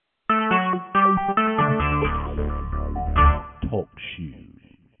Fuse.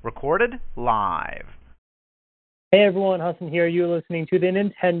 Recorded live. Hey everyone, Hudson here. You're listening to the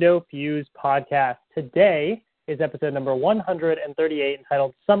Nintendo Fuse podcast. Today is episode number 138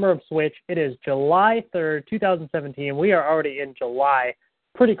 entitled Summer of Switch. It is July 3rd, 2017. We are already in July.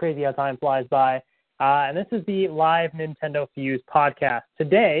 Pretty crazy how time flies by. And this is the live Nintendo Fuse podcast.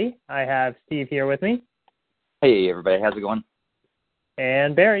 Today, I have Steve here with me. Hey everybody, how's it going?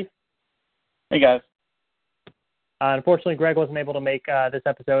 And Barry. Hey guys. Unfortunately, Greg wasn't able to make this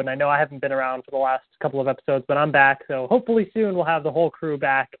episode, and I know I haven't been around for the last couple of episodes, but I'm back, so hopefully soon we'll have the whole crew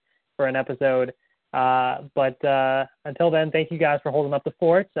back for an episode. But until then, thank you guys for holding up the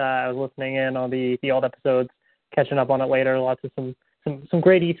fort. I was listening in on the old episodes, catching up on it later. Lots of some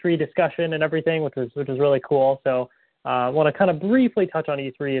great E3 discussion and everything, which is really cool. So I want to kind of briefly touch on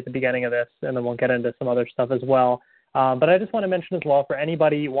E3 at the beginning of this, and then we'll get into some other stuff as well. But I just want to mention as well, for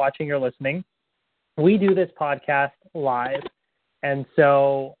anybody watching or listening, we do this podcast live, and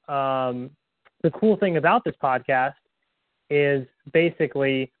so the cool thing about this podcast is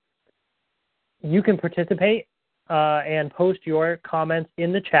basically you can participate and post your comments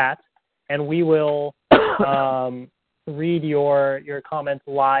in the chat, and we will read your comments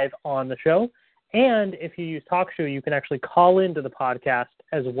live on the show. And if you use TalkShoe, you can actually call into the podcast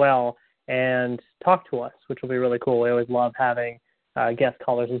as well and talk to us, which will be really cool. We always love having guest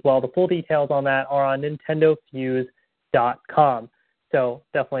callers as well. The full details on that are on nintendofuse.com. So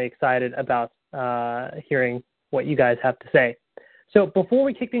definitely excited about hearing what you guys have to say. So before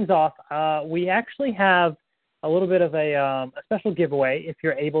we kick things off, we actually have a little bit of a special giveaway if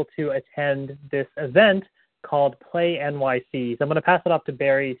you're able to attend this event called Play NYC. So I'm going to pass it off to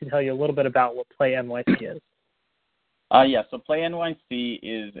Barry to tell you a little bit about what Play NYC is. So Play NYC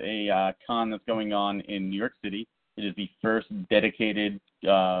is a con that's going on in New York City. It is the first dedicated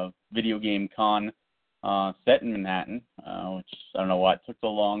video game con set in Manhattan, which I don't know why it took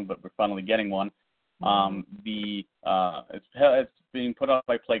so long, but we're finally getting one. It's being put off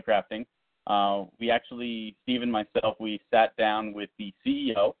by Playcrafting. We actually, Steve and myself, we sat down with the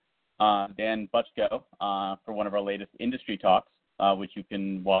CEO, Dan Butchko, for one of our latest industry talks, which you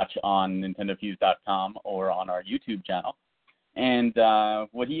can watch on nintendofuse.com or on our YouTube channel. And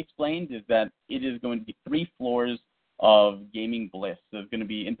what he explained is that it is going to be 3 floors of gaming bliss. There's going to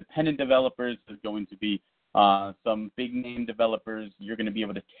be independent developers. There's going to be some big-name developers. You're going to be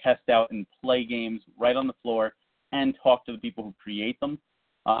able to test out and play games right on the floor and talk to the people who create them.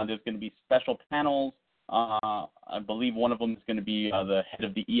 There's going to be special panels. I believe one of them is going to be the head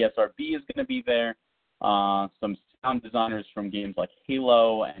of the ESRB is going to be there. Some sound designers from games like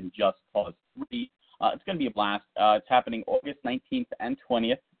Halo and Just Cause 3. It's going to be a blast. It's happening August 19th and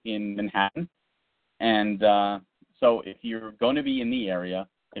 20th in Manhattan. And so if you're going to be in the area,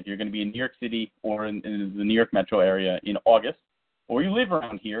 if you're going to be in New York City or in the New York metro area in August, or you live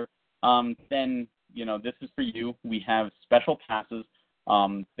around here, then, this is for you. We have special passes.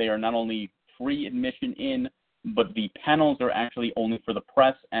 They are not only free admission in, but the panels are actually only for the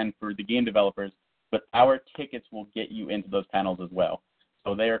press and for the game developers, but our tickets will get you into those panels as well.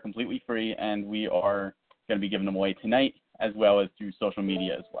 So they are completely free, and we are going to be giving them away tonight as well as through social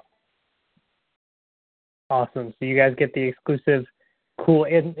media as well. Awesome. So you guys get the exclusive, cool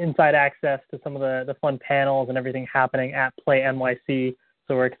inside access to some of the fun panels and everything happening at Play NYC.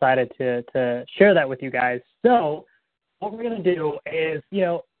 So we're excited to share that with you guys. So what we're going to do is,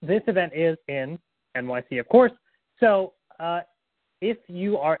 this event is in NYC, of course. So if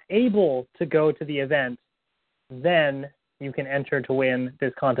you are able to go to the event, then you can enter to win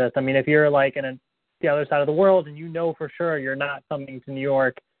this contest. I mean, if you're like the other side of the world and for sure you're not coming to New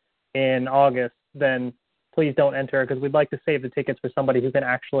York in August, then please don't enter, because we'd like to save the tickets for somebody who can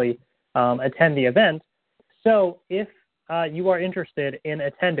actually attend the event. So if you are interested in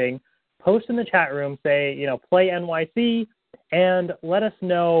attending, post in the chat room, say, Play NYC, and let us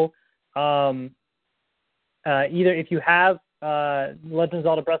know either if you have Legend of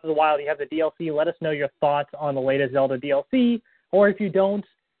Zelda Breath of the Wild, you have the DLC, let us know your thoughts on the latest Zelda DLC, or if you don't,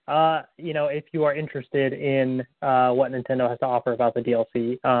 if you are interested in what Nintendo has to offer about the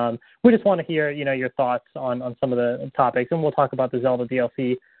DLC. We just want to hear, your thoughts on some of the topics, and we'll talk about the Zelda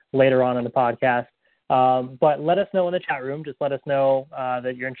DLC later on in the podcast. But let us know in the chat room. Just let us know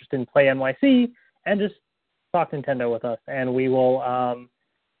that you're interested in Play NYC, and just talk Nintendo with us, and we will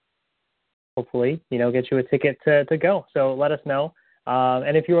hopefully, get you a ticket to go. So let us know.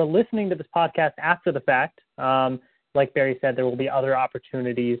 And if you are listening to this podcast after the fact, like Barry said, there will be other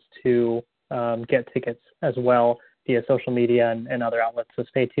opportunities to get tickets as well via social media and other outlets. So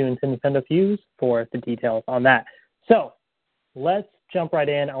stay tuned to Nintendo Fuse for the details on that. So let's jump right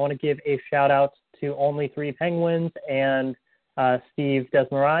in. I want to give a shout out to Only Three Penguins and Steve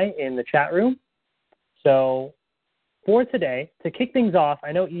Desmarais in the chat room. So for today, to kick things off,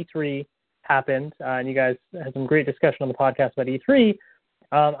 I know E3 happened, and you guys had some great discussion on the podcast about E3.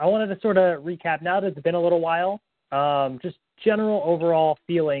 I wanted to sort of recap, now that it's been a little while, just general overall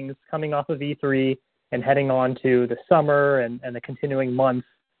feelings coming off of E3 and heading on to the summer and the continuing months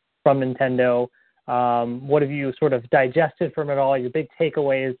from Nintendo. What have you sort of digested from it all, your big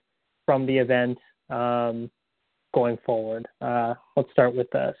takeaways from the event going forward? Let's start with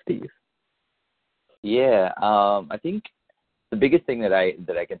Steve. Yeah, I think the biggest thing that I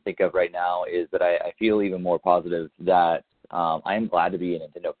can think of right now is that I feel even more positive that I am glad to be a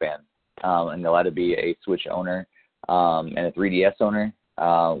Nintendo fan. I'm glad to be a Switch owner and a 3DS owner.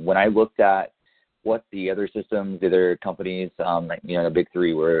 When I looked at what the other systems, the other companies, the big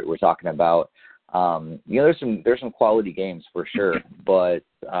three we're talking about, there's some quality games for sure, but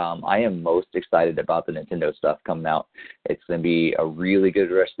I am most excited about the Nintendo stuff coming out. It's going to be a really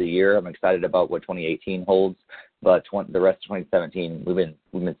good rest of the year. I'm excited about what 2018 holds, but the rest of 2017, we've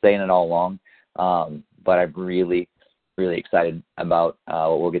been saying it all along. But I'm really excited about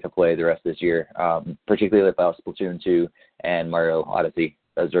what we'll get to play the rest of this year, particularly about Splatoon 2 and Mario Odyssey.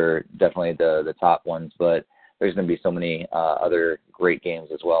 Those are definitely the top ones, but there's going to be so many other great games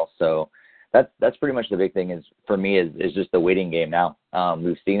as well. So that's pretty much the big thing is for me is just the waiting game now.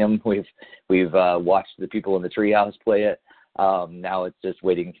 We've seen them. We've watched the people in the treehouse play it. Now it's just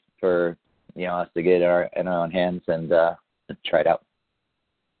waiting for us to get in our own hands and try it out.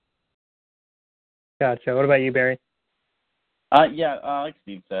 Gotcha. What about you, Barry? Like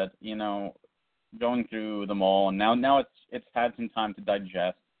Steve said, going through them all, and now it's had some time to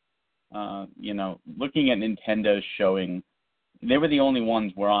digest. Looking at Nintendo's showing, they were the only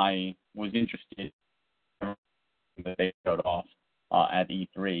ones where I was interested that they showed off at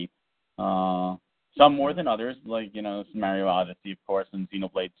E3. Some more than others, like Mario Odyssey, of course, and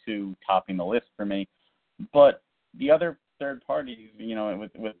Xenoblade 2 topping the list for me. But the other third parties,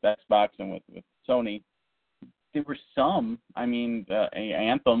 with Xbox and with Sony, there were some. I mean,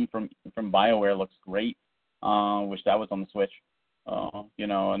 Anthem from BioWare looks great. Wish that was on the Switch.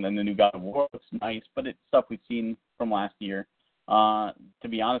 And then the new God of War looks nice, but it's stuff we've seen from last year. To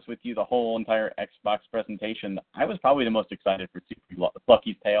be honest with you, the whole entire Xbox presentation, I was probably the most excited for Super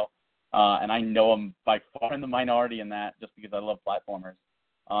Lucky's Tale. And I know I'm by far in the minority in that just because I love platformers.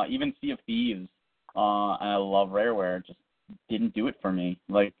 Even Sea of Thieves, and I love Rareware, just didn't do it for me.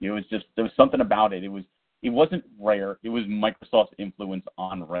 Like, there was something about it. It wasn't Rare. It was Microsoft's influence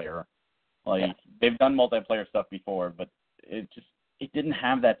on Rare. They've done multiplayer stuff before, but it didn't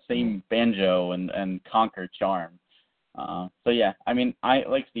have that same Banjo and Conquer charm.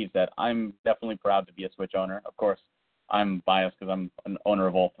 Like Steve said, I'm definitely proud to be a Switch owner. Of course, I'm biased because I'm an owner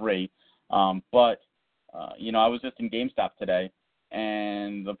of all three. I was just in GameStop today,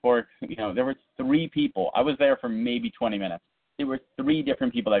 and there were three people. I was there for maybe 20 minutes. There were three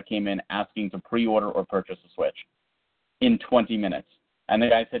different people that came in asking to pre-order or purchase a Switch in 20 minutes. And the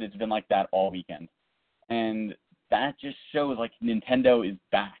guy said it's been like that all weekend. And that just shows, Nintendo is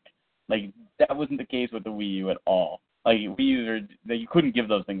back. That wasn't the case with the Wii U at all. Wii U's you couldn't give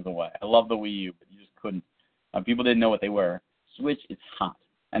those things away. I love the Wii U, but you just couldn't. People didn't know what they were. Switch is hot.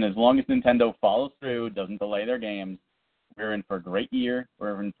 And as long as Nintendo follows through, doesn't delay their games, we're in for a great year.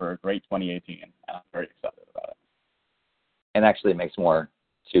 We're in for a great 2018. And I'm very excited about it. And actually it makes more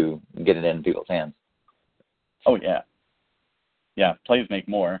to get it in people's hands. Oh, yeah. Yeah, plays make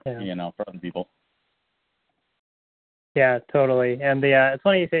more, for other people. Yeah, totally. And it's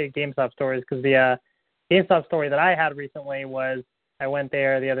funny you say GameStop stories because the GameStop story that I had recently was I went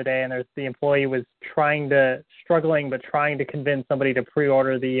there the other day and the employee was trying to convince somebody to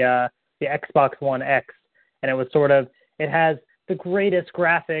pre-order the Xbox One X, and it was it has the greatest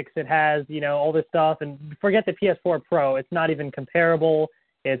graphics, it has all this stuff, and forget the PS4 Pro, it's not even comparable.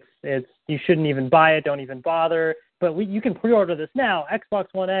 It's you shouldn't even buy it, don't even bother. But you can pre-order this now, Xbox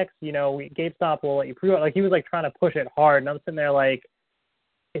One X. GameStop will let you pre-order. He was trying to push it hard, and I'm sitting there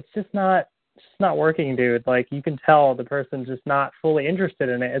it's just not working, dude. You can tell the person's just not fully interested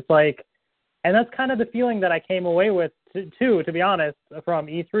in it. It's and that's kind of the feeling that I came away with too, to be honest, from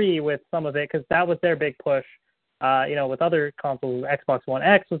E3 with some of it, because that was their big push. With other consoles, Xbox One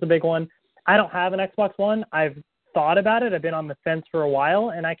X was the big one. I don't have an Xbox One. I've thought about it. I've been on the fence for a while,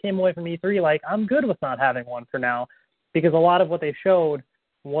 and I came away from E3 I'm good with not having one for now, because a lot of what they showed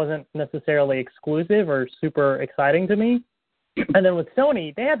wasn't necessarily exclusive or super exciting to me. And then with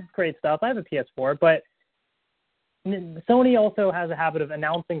Sony, they had great stuff. I have a PS4, but Sony also has a habit of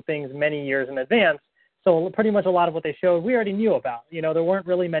announcing things many years in advance. So pretty much a lot of what they showed, we already knew about. There weren't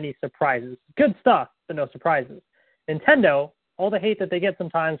really many surprises. Good stuff, but no surprises. Nintendo, all the hate that they get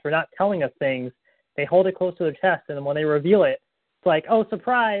sometimes for not telling us things, they hold it close to their chest, and then when they reveal it, it's like, oh,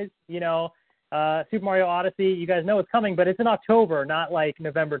 surprise, Super Mario Odyssey, you guys know it's coming, but it's in October, not like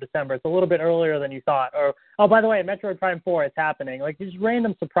November, December. It's a little bit earlier than you thought. Or, oh, by the way, Metroid Prime 4, it's happening. Like, just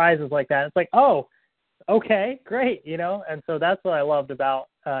random surprises like that. It's like, oh, okay, great, And so that's what I loved about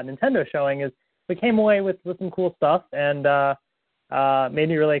Nintendo showing is we came away with some cool stuff and made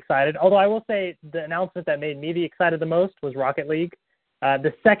me really excited. Although I will say the announcement that made me be excited the most was Rocket League.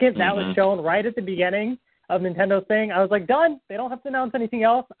 The second that was shown right at the beginning of Nintendo's thing, I was like, done. They don't have to announce anything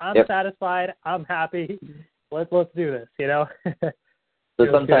else. I'm satisfied. I'm happy. Let's do this, So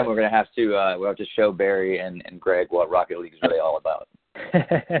sometime we're gonna have to show Barry and Greg what Rocket League is really all about.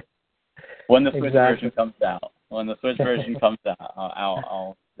 When the Switch version comes out.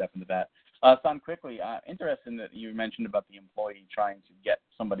 I'll step into that. Son, quickly, interesting that you mentioned about the employee trying to get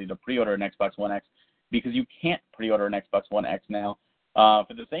somebody to pre-order an Xbox One X, because you can't pre-order an Xbox One X now for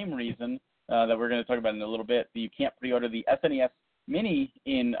the same reason that we're going to talk about in a little bit. You can't pre-order the SNES Mini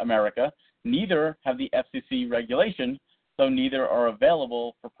in America. Neither have the FCC regulation, so neither are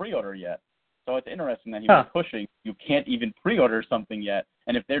available for pre-order yet. So it's interesting that he was pushing. You can't even pre-order something yet,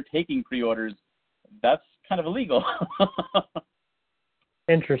 and if they're taking pre-orders, that's kind of illegal.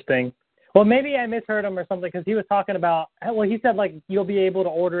 Interesting. Well, maybe I misheard him or something, because he was talking about, he said, like, you'll be able to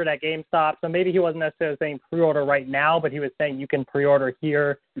order it at GameStop, so maybe he wasn't necessarily saying pre-order right now, but he was saying you can pre-order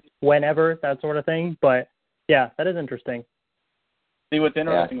here whenever, that sort of thing. But, yeah, that is interesting. See, what's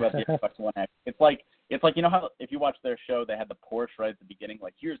interesting about the Xbox One X, it's like how if you watch their show, they had the Porsche right at the beginning,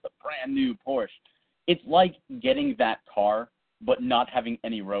 like, here's the brand new Porsche. It's like getting that car, but not having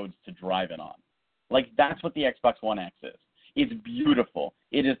any roads to drive it on. Like, that's what the Xbox One X is. It's beautiful.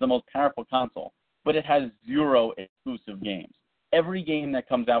 It is the most powerful console, but it has 0 exclusive games. Every game that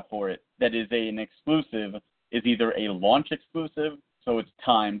comes out for it that is an exclusive is either a launch exclusive, so it's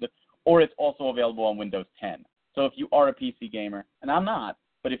timed, or it's also available on Windows 10. So if you are a PC gamer, and I'm not,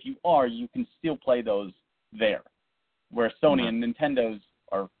 but if you are, you can still play those there, where Sony and Nintendo's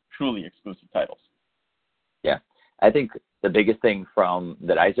are truly exclusive titles. Yeah. I think the biggest thing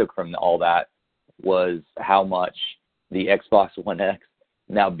that I took from all that was how much the Xbox One X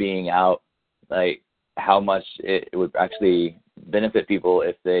now being out, like how much it would actually benefit people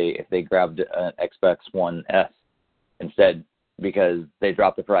if they grabbed an Xbox One S instead, because they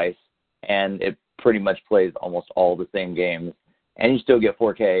dropped the price and it pretty much plays almost all the same games, and you still get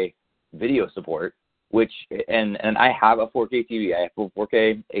 4K video support, and I have a 4K TV. I have a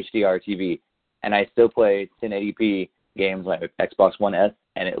 4K HDR TV, and I still play 1080p games like Xbox One S,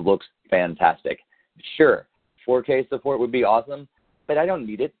 and it looks fantastic. Sure, 4K support would be awesome, but I don't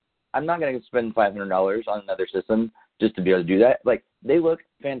need it. I'm not going to spend $500 on another system just to be able to do that. Like, they look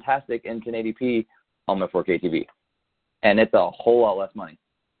fantastic in 1080p on my 4K TV, and it's a whole lot less money.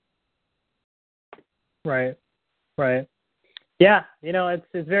 Right. Yeah,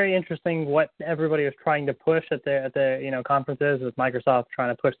 it's very interesting what everybody was trying to push at the conferences, with Microsoft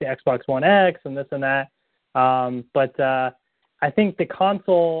trying to push the Xbox One X and this and that. But I think the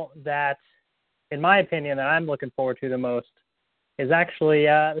console that, in my opinion, that I'm looking forward to the most is actually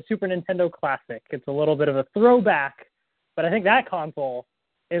the Super Nintendo Classic. It's a little bit of a throwback, but I think that console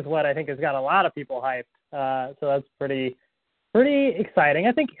is what I think has got a lot of people hyped. So that's pretty exciting.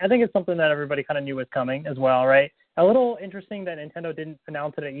 I think it's something that everybody kind of knew was coming as well, right? A little interesting that Nintendo didn't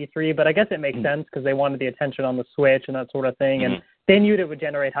announce it at E3, but I guess it makes sense because they wanted the attention on the Switch and that sort of thing, and they knew it would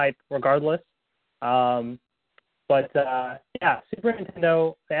generate hype regardless. But Super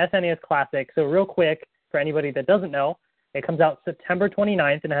Nintendo, the SNES Classic. So real quick, for anybody that doesn't know, it comes out September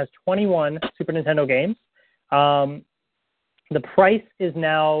 29th, and it has 21 Super Nintendo games. The price is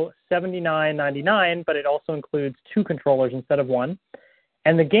now $79.99, but it also includes 2 controllers instead of 1.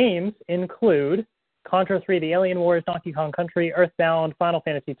 And the games include Contra 3, The Alien Wars, Donkey Kong Country, Earthbound, Final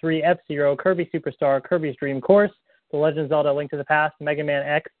Fantasy 3, F-Zero, Kirby Superstar, Kirby's Dream Course, The Legend of Zelda: Link to the Past, Mega Man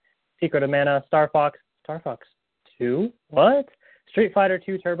X, Secret of Mana, Star Fox 2? What? Street Fighter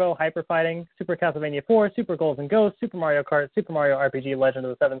 2 Turbo, Hyper Fighting, Super Castlevania 4, Super Ghouls and Ghosts, Super Mario Kart, Super Mario RPG Legend of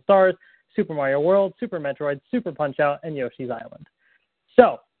the Seven Stars, Super Mario World, Super Metroid, Super Punch-Out, and Yoshi's Island.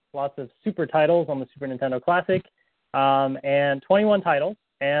 So, lots of super titles on the Super Nintendo Classic, and 21 titles.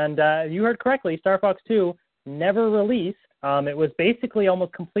 And you heard correctly, Star Fox 2 never released. It was basically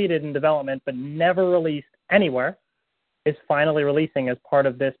almost completed in development, but never released anywhere. Is finally releasing as part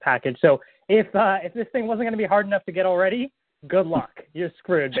of this package. So if this thing wasn't going to be hard enough to get already, good luck. You're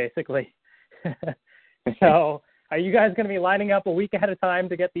screwed, basically. So are you guys going to be lining up a week ahead of time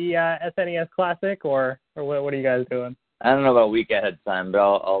to get the SNES Classic, or what are you guys doing? I don't know about a week ahead of time, but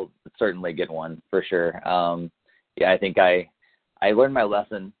I'll certainly get one for sure. I think I I learned my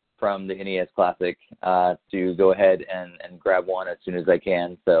lesson from the NES Classic to go ahead and grab one as soon as I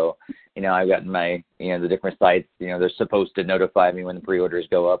can. So, I've gotten my, the different sites, they're supposed to notify me when the pre-orders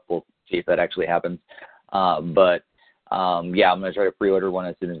go up. We'll see if that actually happens. But I'm going to try to pre-order one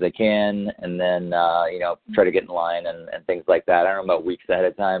as soon as I can, and then, try to get in line and things like that. I don't know about weeks ahead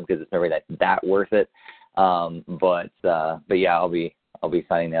of time because it's never that worth it. But yeah, I'll be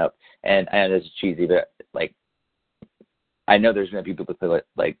signing up. And I know this is cheesy, but like, I know there's going to be people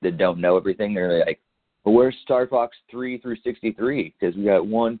that don't know everything. They're like, well, where's Star Fox 3 through 63? Because we got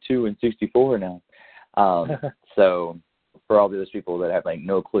 1, 2, and 64 now. So for all those people that have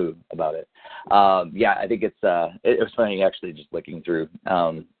no clue about it, I think it was funny actually just looking through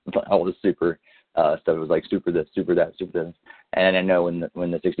all the super stuff. It was like super this, super that, super this. And I know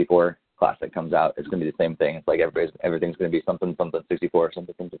when the 64 Classic comes out, it's going to be the same thing. It's like everything's going to be something 64,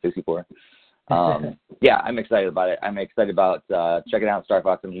 something 64. I'm excited about it. I'm excited about checking out Star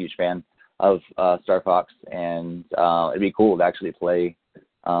Fox. I'm a huge fan of Star Fox, and it'd be cool to actually play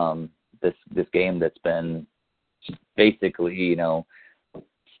this game that's been basically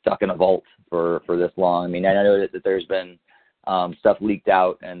stuck in a vault for this long. I mean, I know that there's been stuff leaked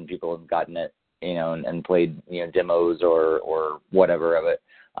out and people have gotten it, and played demos or whatever of it.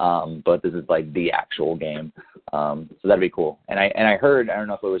 But this is like the actual game. So that'd be cool. And I heard, I don't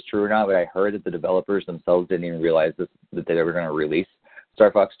know if it was true or not, but I heard that the developers themselves didn't even realize that they were going to release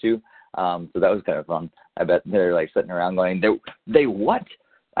Star Fox 2. So that was kind of fun. I bet they're like sitting around going, they what?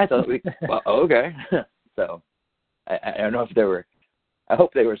 I thought well, okay. So I don't know if I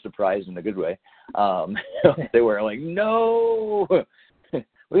hope they were surprised in a good way. They were like, no,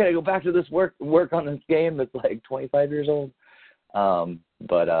 we got to go back to this work on this game that's like 25 years old.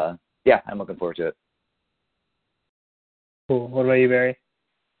 But I'm looking forward to it. Cool. What about you, Barry?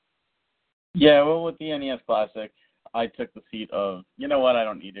 Yeah, well, with the NES Classic, I took the seat of, you know what, I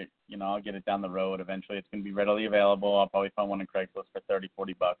don't need it. I'll get it down the road. Eventually, it's going to be readily available. I'll probably find one on Craigslist for $30,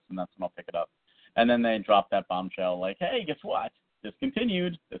 $40, and that's when I'll pick it up. And then they dropped that bombshell, like, hey, guess what?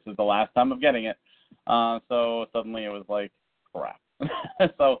 Discontinued. This is the last time of getting it. So suddenly it was like, crap.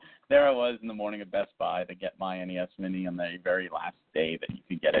 So there I was in the morning at Best Buy to get my NES Mini on the very last day that you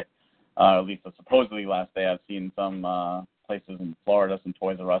could get it. At least the supposedly last day. I've seen some places in Florida, some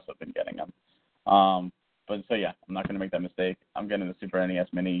Toys R Us have been getting them. But so yeah, I'm not going to make that mistake. I'm getting the Super NES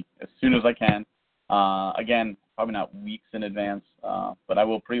Mini as soon as I can. Again, probably not weeks in advance, but I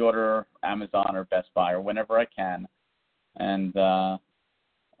will pre-order Amazon or Best Buy or whenever I can. And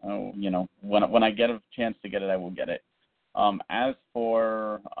when I get a chance to get it, I will get it. As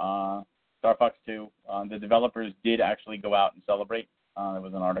for Star Fox 2, the developers did actually go out and celebrate. There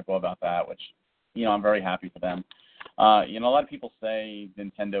was an article about that, which, I'm very happy for them. A lot of people say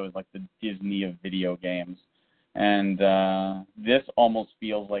Nintendo is like the Disney of video games. And this almost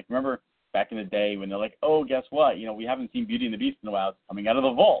feels like, remember back in the day when they're like, oh, guess what? We haven't seen Beauty and the Beast in a while. It's coming out of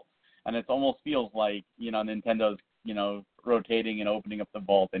the vault. And it almost feels like, Nintendo's, rotating and opening up the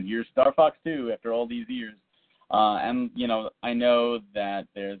vault. And here's Star Fox 2 after all these years. And I know that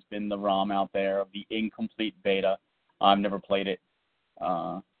there's been the ROM out there of the incomplete beta. I've never played it.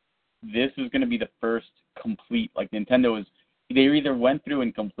 This is going to be the first complete, like Nintendo they either went through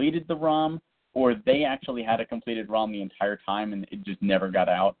and completed the ROM, or they actually had a completed ROM the entire time and it just never got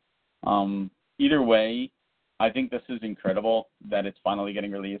out. Either way, I think this is incredible that it's finally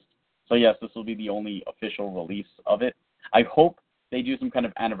getting released. So yes, this will be the only official release of it. I hope they do some kind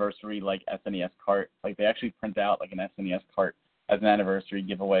of anniversary like SNES cart, like they actually print out like an SNES cart as an anniversary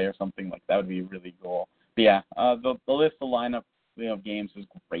giveaway or something like that would be really cool. But yeah, the list, the lineup, of games is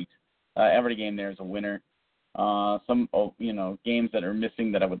great. Every game there is a winner. Some games that are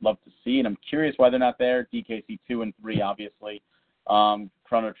missing that I would love to see, and I'm curious why they're not there. DKC 2 and 3, obviously.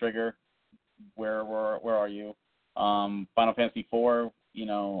 Chrono Trigger, where are you? Final Fantasy 4.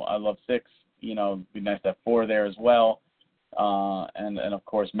 I love 6. It'd be nice to have 4 there as well. And of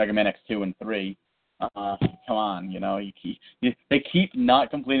course Mega Man X2 and 3. Come on, they keep not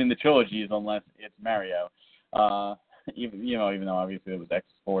completing the trilogies unless it's Mario. Even though obviously it was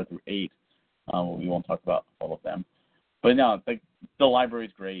X4 through 8. We won't talk about all of them. But no, the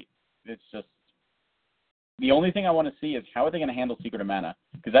library's great. It's just the only thing I want to see is how are they going to handle Secret of Mana,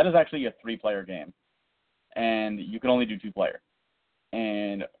 because that is actually a 3-player game, and you can only do 2-player.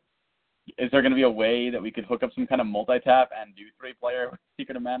 And is there going to be a way that we could hook up some kind of multi-tap and do 3-player with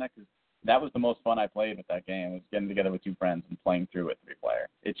Secret of Mana? Because that was the most fun I played with that game, was getting together with 2 friends and playing through it 3-player.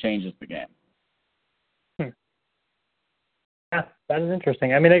 It changes the game. Yeah, that is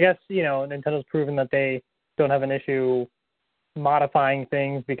interesting. I mean, I guess, Nintendo's proven that they don't have an issue modifying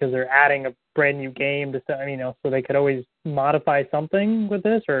things because they're adding a brand new game to, so they could always modify something with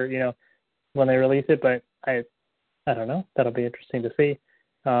this, or when they release it. But I don't know. That'll be interesting to see.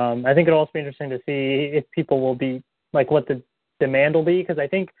 I think it'll also be interesting to see if people will be like what the demand will be, because I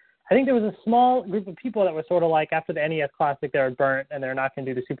think there was a small group of people that were sort of like after the NES Classic they were burnt and they're not going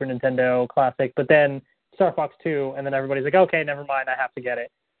to do the Super Nintendo Classic, but then Star Fox 2, and then everybody's like, okay, never mind, I have to get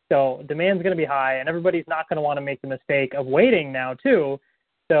it. So demand's going to be high, and everybody's not going to want to make the mistake of waiting now too.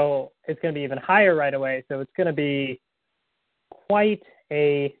 So it's going to be even higher right away. So it's going to be quite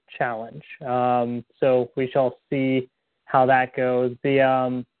a challenge. So we shall see how that goes.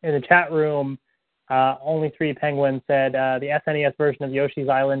 In the chat room, Only Three Penguins said the SNES version of Yoshi's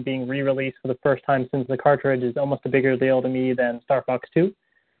Island being re-released for the first time since the cartridge is almost a bigger deal to me than Star Fox 2.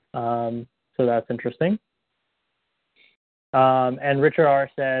 So that's interesting. And Richard R.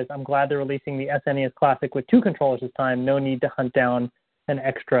 says, I'm glad they're releasing the SNES Classic with 2 controllers this time. No need to hunt down an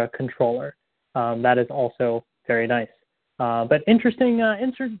extra controller. That is also very nice. But interesting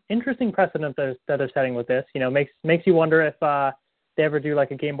precedent that they're setting with this. Makes you wonder if they ever do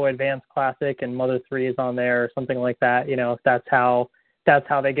like a Game Boy Advance Classic and Mother 3 is on there or something like that. If that's how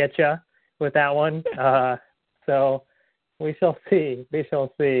they get you with that one. So we shall see.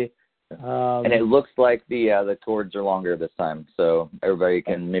 And it looks like the cords are longer this time, so everybody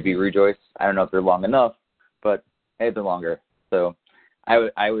can maybe rejoice. I don't know if they're long enough, but hey, they're longer. So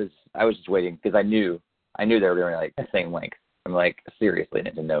I was just waiting because I knew they were doing like the same length. I'm like, seriously,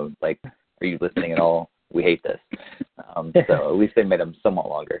 Nintendo, like, are you listening at all? We hate this. So at least they made them somewhat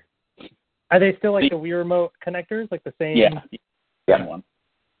longer. Are they still like the Wii Remote connectors, like the same? Yeah. One.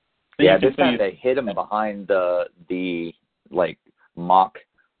 Yeah, this time they hid them behind the like mock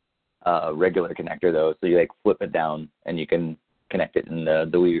regular connector though, so you like flip it down and you can connect it in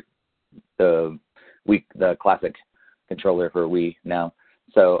the classic controller for Wii now.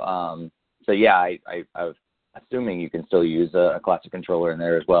 So yeah, I was assuming you can still use a classic controller in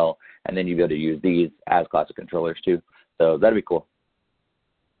there as well, and then you'll be able to use these as classic controllers too. So that'd be cool.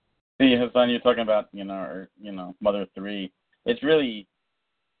 See, Hassan, you're talking about Mother 3. It really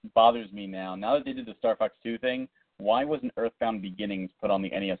bothers me now that they did the Star Fox 2 thing. Why wasn't Earthbound Beginnings put on the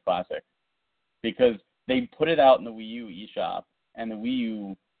NES Classic? Because they put it out in the Wii U eShop, and the Wii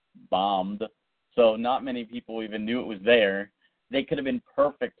U bombed, so not many people even knew it was there. They could have been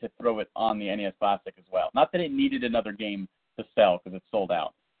perfect to throw it on the NES Classic as well. Not that it needed another game to sell because it's sold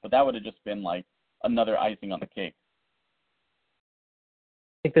out, but that would have just been like another icing on the cake.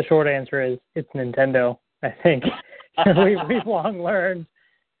 I think the short answer is it's Nintendo. I think we've long learned.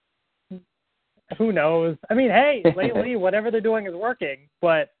 Who knows? I mean, hey, lately, whatever they're doing is working,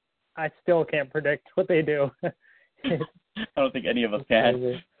 but I still can't predict what they do. I don't think any of us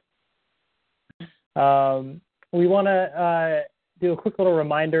can. We want to do a quick little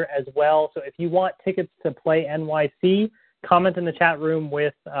reminder as well. So if you want tickets to Play NYC, comment in the chat room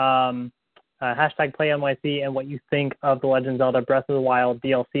with hashtag Play NYC and what you think of The Legend of Zelda Breath of the Wild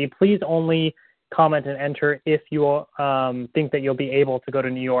DLC. Please only comment and enter if you think that you'll be able to go to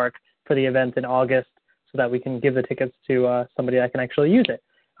New York for the event in August, so that we can give the tickets to somebody that can actually use it.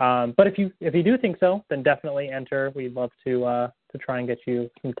 But if you do think so, then definitely enter. We'd love to try and get you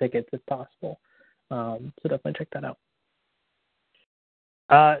some tickets if possible. So definitely check that out.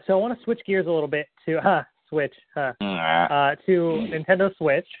 So I want to switch gears a little bit to Nintendo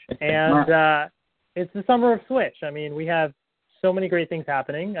Switch, and it's the summer of Switch. I mean, we have so many great things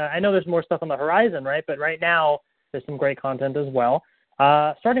happening. I know there's more stuff on the horizon, right? But right now there's some great content as well.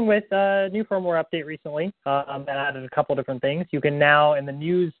 Starting with a new firmware update recently that added a couple different things. You can now, in the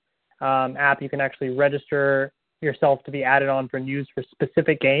news app, you can actually register yourself to be added on for news for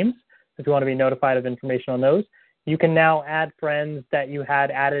specific games if you want to be notified of information on those. You can now add friends that you had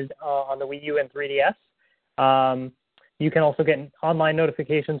added on the Wii U and 3DS. You can also get online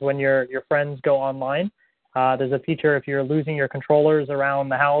notifications when your friends go online. There's a feature if you're losing your controllers around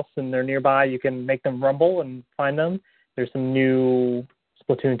the house and they're nearby, you can make them rumble and find them. There's some new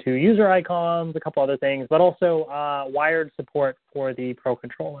Splatoon 2 user icons, a couple other things, but also wired support for the Pro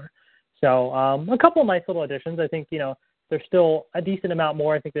Controller. So a couple nice little additions. I think, there's still a decent amount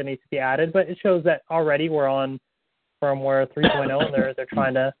more I think that needs to be added, but it shows that already we're on firmware 3.0 and they're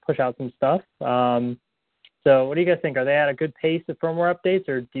trying to push out some stuff. So what do you guys think? Are they at a good pace of firmware updates,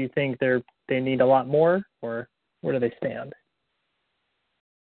 or do you think they need a lot more, or where do they stand?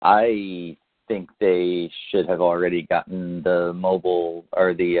 I think they should have already gotten the mobile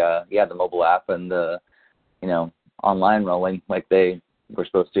or the mobile app and the online rolling like they were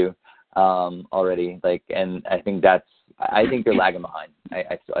supposed to already. And I think they're lagging behind.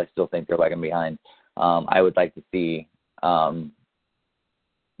 I still think they're lagging behind. I would like to see more.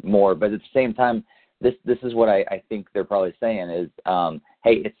 But at the same time, this is what I think they're probably saying is,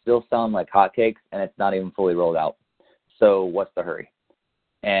 hey, it's still selling like hotcakes and it's not even fully rolled out. So what's the hurry?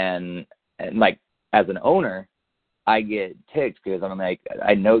 And like, as an owner, I get ticked because I'm like,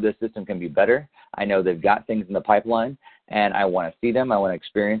 I know this system can be better. I know they've got things in the pipeline, and I want to see them. I want to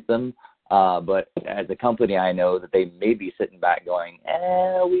experience them. But as a company, I know that they may be sitting back going,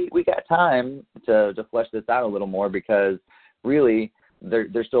 we got time to flesh this out a little more, because really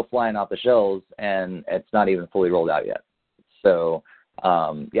they're still flying off the shelves and it's not even fully rolled out yet. So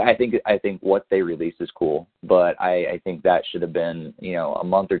yeah, I think what they released is cool, but I think that should have been, a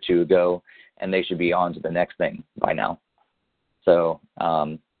month or two ago, and they should be on to the next thing by now. So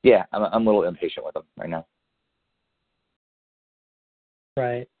yeah, I'm a little impatient with them right now.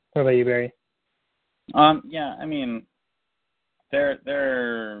 Right. What about you, Barry? Yeah, I mean,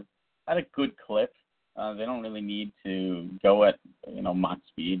 they're at a good clip. They don't really need to go at Mach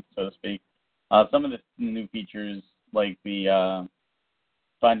speed, so to speak. Some of the new features, like the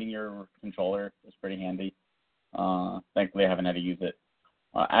finding your controller, is pretty handy. Thankfully, I haven't had to use it.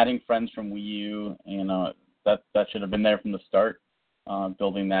 Adding friends from Wii U, that should have been there from the start.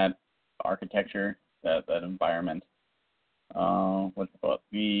 Building that architecture, that environment. What's it called?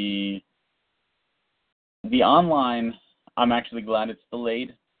 The online, I'm actually glad it's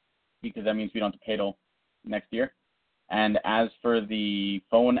delayed, because that means we don't have to pay till next year. And as for the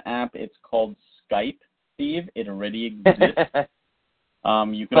phone app, it's called Skype, Steve. It already exists.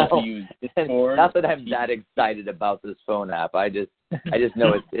 You can also use Discord. Not that I'm that excited about this phone app. I just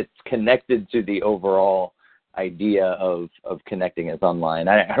know it's connected to the overall idea of connecting us online.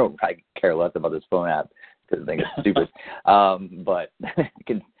 I care less about this phone app because I think it's stupid. But you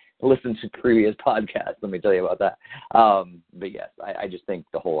can listen to previous podcasts. Let me tell you about that. But yes, I just think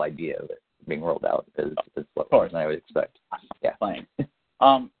the whole idea of it being rolled out is what I would expect. Yeah. Fine.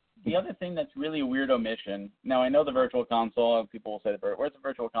 The other thing that's really a weird omission. Now I know the Virtual Console. People will say, "Where's the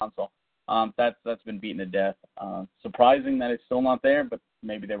Virtual Console?" That's been beaten to death. Surprising that it's still not there, but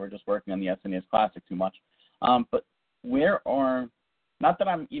maybe they were just working on the SNES Classic too much. But not that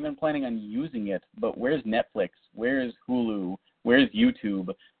I'm even planning on using it, but where's Netflix? Where's Hulu? Where's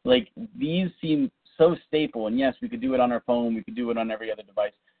YouTube? Like, these seem so staple, and yes, we could do it on our phone, we could do it on every other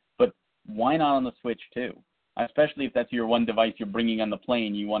device, but why not on the Switch too? Especially if that's your one device you're bringing on the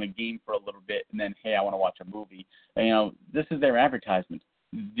plane, you want to game for a little bit, and then, hey, I want to watch a movie. This is their advertisement.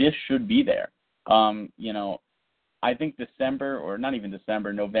 This should be there. I think December, or not even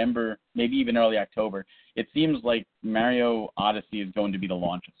December, November, maybe even early October, it seems like Mario Odyssey is going to be the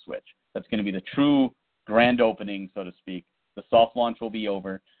launch of Switch. That's going to be the true grand opening, so to speak. The soft launch will be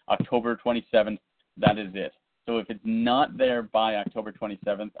over. October 27th, that is it. So if it's not there by October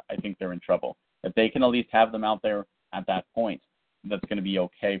 27th, I think they're in trouble. If they can at least have them out there at that point, that's going to be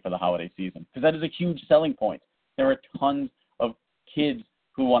okay for the holiday season. Because that is a huge selling point. There are tons of kids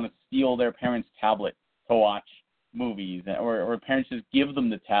who want to steal their parents' tablet to watch movies, or parents just give them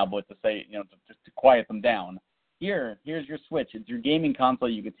the tablet to say, just to quiet them down. Here's your Switch. It's your gaming console.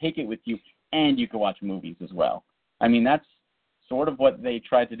 You could take it with you, and you can watch movies as well. I mean, that's sort of what they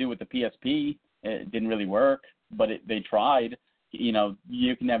tried to do with the PSP. It didn't really work, but they tried. You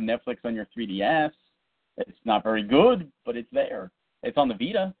can have Netflix on your 3DS. It's not very good, but it's there. It's on the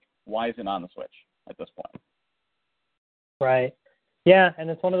Vita. Why is it on the Switch at this point? Right. Yeah, and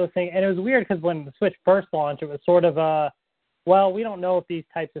it's one of those things. And it was weird because when the Switch first launched, it was sort of we don't know if these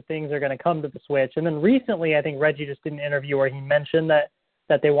types of things are going to come to the Switch. And then recently, I think Reggie just did an interview where he mentioned that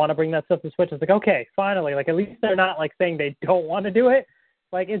they want to bring that stuff to the Switch. It's like, okay, finally. Like, at least they're not, like, saying they don't want to do it.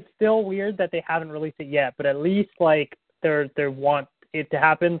 Like, it's still weird that they haven't released it yet, but at least, like, they want it to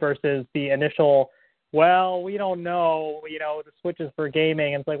happen versus the initial, we don't know, the Switch is for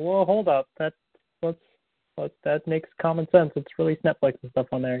gaming. And it's like, well, hold up. That makes common sense. It's released Netflix and stuff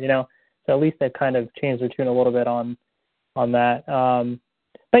on there, So at least they've kind of changed their tune a little bit on that.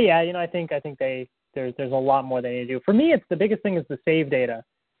 But yeah, I think there's a lot more they need to do. For me, it's the biggest thing is the save data.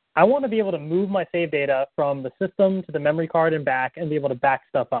 I want to be able to move my save data from the system to the memory card and back, and be able to back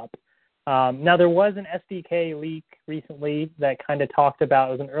stuff up. Now, there was an SDK leak recently that kind of talked about,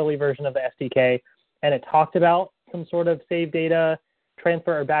 it was an early version of the SDK, and it talked about some sort of save data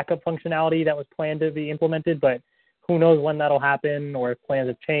transfer or backup functionality that was planned to be implemented, but who knows when that'll happen or if plans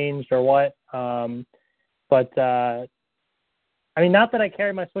have changed or what. Not that I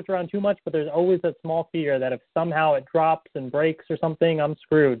carry my Switch around too much, but there's always that small fear that if somehow it drops and breaks or something, I'm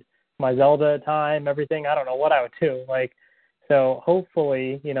screwed. My Zelda time, everything, I don't know what I would do. So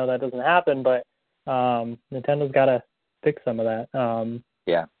hopefully, that doesn't happen, but Nintendo's got to fix some of that.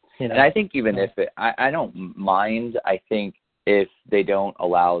 Yeah. And I think even if I don't mind, I think if they don't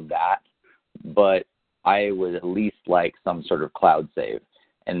allow that, but I would at least like some sort of cloud save.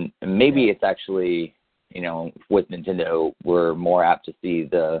 And maybe it's actually, with Nintendo, we're more apt to see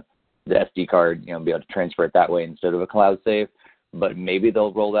the SD card, be able to transfer it that way instead of a cloud save. But maybe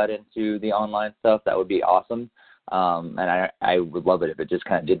they'll roll that into the online stuff. That would be awesome. And I would love it if it just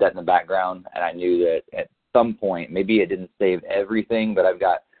kind of did that in the background. And I knew that at some point, maybe it didn't save everything, but I've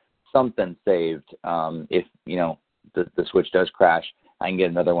got something saved. If, the Switch does crash, I can get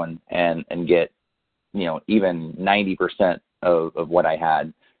another one and get, even 90% of what I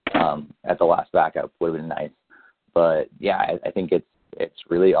had at the last backup would have been nice. But yeah, I think it's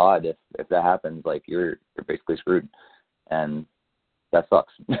really odd if that happens. Like you're basically screwed, and that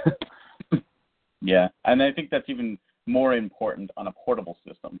sucks. Yeah, and I think that's even more important on a portable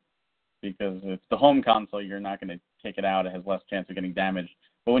system, because if the home console, you're not going to take it out; it has less chance of getting damaged.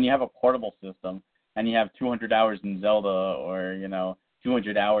 But when you have a portable system and you have 200 hours in Zelda, or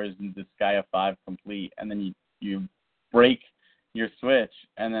 200 hours in Disgaea 5 complete, and then you break your Switch,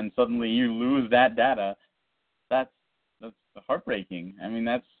 and then suddenly you lose that data, that's heartbreaking. I mean,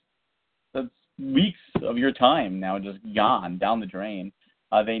 that's weeks of your time now just gone down the drain.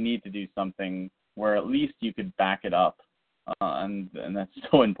 They need to do something where at least you could back it up, and that's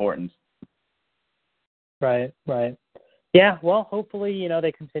so important. Right. Yeah, well, hopefully,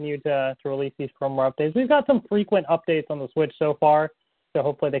 they continue to release these firmware updates. We've got some frequent updates on the Switch so far, so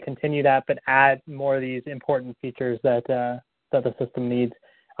hopefully they continue that, but add more of these important features that the system needs.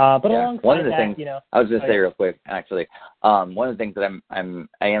 But alongside one of the that, things, I was going to say real quick, actually, one of the things that I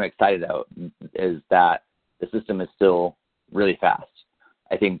am excited about is that the system is still really fast.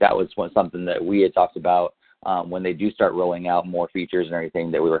 I think that was something that we had talked about when they do start rolling out more features and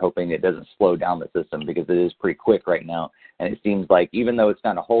everything, that we were hoping it doesn't slow down the system, because it is pretty quick right now. And it seems like even though it's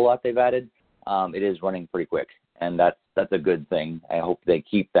not a whole lot they've added, it is running pretty quick. And that's a good thing. I hope they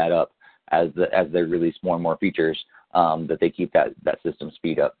keep that up as they release more and more features, that they keep that system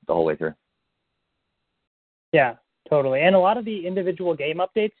speed up the whole way through. Yeah, totally. And a lot of the individual game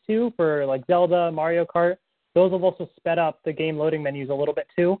updates too, for like Zelda, Mario Kart, those have also sped up the game loading menus a little bit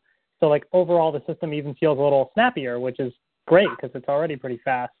too. So like overall, the system even feels a little snappier, which is great because it's already pretty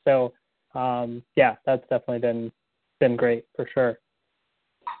fast. So yeah, that's definitely been great for sure.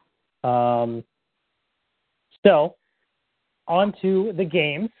 So on to the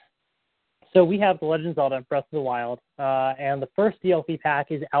games. So we have The Legend of Zelda Breath of the Wild, and the first DLC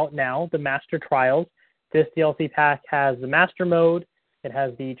pack is out now, the Master Trials. This DLC pack has the Master Mode, it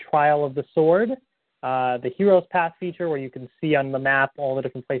has the Trial of the Sword, the Heroes Path feature where you can see on the map all the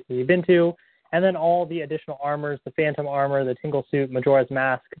different places you've been to, and then all the additional armors, the Phantom Armor, the Tingle Suit, Majora's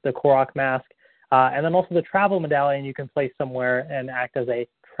Mask, the Korok Mask, and then also the Travel Medallion you can place somewhere and act as a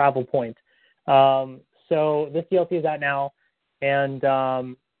travel point. So this DLC is out now, and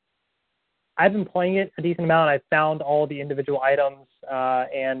I've been playing it a decent amount. I've found all the individual items,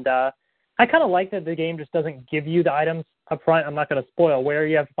 and I kind of like that the game just doesn't give you the items up front. I'm not going to spoil where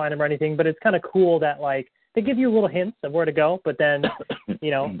you have to find them or anything, but it's kind of cool that like they give you little hints of where to go, but then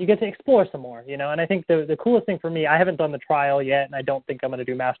you get to explore some more. And I think the coolest thing for me, I haven't done the trial yet, and I don't think I'm going to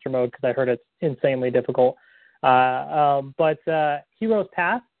do Master Mode because I heard it's insanely difficult. But Heroes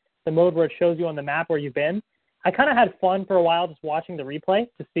Path, the mode where it shows you on the map where you've been, I kind of had fun for a while just watching the replay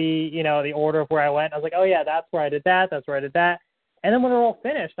to see, the order of where I went. I was like, oh, yeah, that's where I did that. That's where I did that. And then when we're all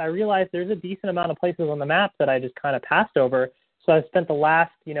finished, I realized there's a decent amount of places on the map that I just kind of passed over. So I spent the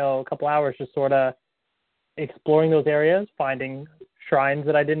last, couple hours just sort of exploring those areas, finding shrines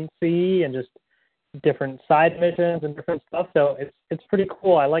that I didn't see and just different side missions and different stuff. So it's pretty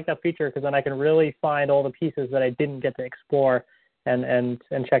cool. I like that feature because then I can really find all the pieces that I didn't get to explore and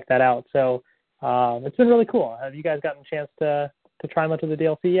check that out. So it's been really cool. Have you guys gotten a chance to try much of the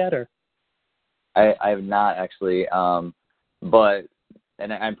DLC yet, or? I have not actually, but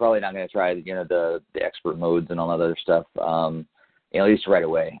I'm probably not going to try, the expert modes and all that other stuff, at least right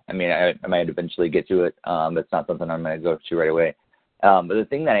away. I mean, I might eventually get to it. It's not something I'm going to go to right away. But the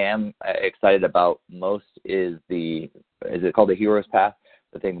thing that I am excited about most is is it called the Heroes Path?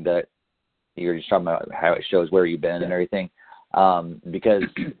 The thing that you're just talking about, how it shows where you've been and everything, because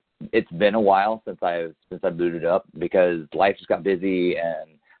it's been a while since I booted up, because life just got busy and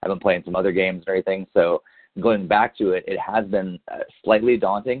I've been playing some other games and everything. So going back to it, it has been slightly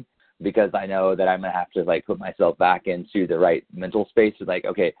daunting, because I know that I'm going to have to put myself back into the right mental space to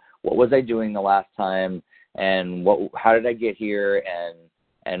okay, what was I doing the last time, and how did I get here,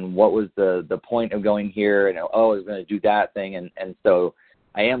 and what was the point of going here, and I was going to do that thing, and so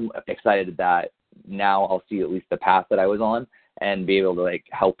I am excited that now I'll see at least the path that I was on, and be able to like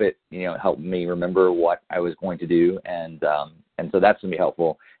help me remember what I was going to do, and so that's gonna be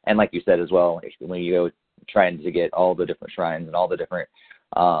helpful. And like you said as well, when you go trying to get all the different shrines and all the different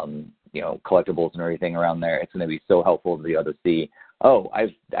collectibles and everything around there, it's going to be so helpful to be able to see, oh, I've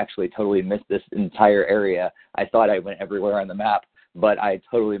actually totally missed this entire area. I thought I went everywhere on the map, but I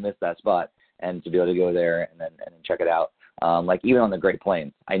totally missed that spot. And to be able to go there and then check it out. Like even on the Great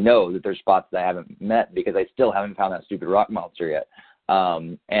Plains, I know that there's spots that I haven't met because I still haven't found that stupid rock monster yet.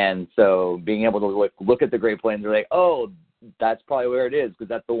 And so being able to look at the Great Plains, they're like, oh, that's probably where it is because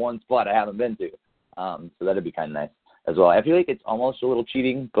that's the one spot I haven't been to. So that'd be kind of nice as well. I feel like it's almost a little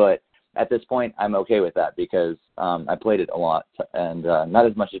cheating, but at this point, I'm okay with that because I played it a lot, and not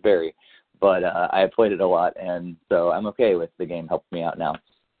as much as Barry, but I played it a lot, and so I'm okay with the game helping me out now.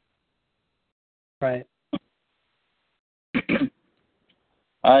 Right.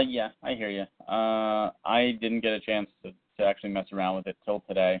 Yeah, I hear you. I didn't get a chance to actually mess around with it till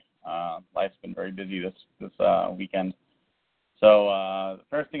today. Life's been very busy this weekend. So the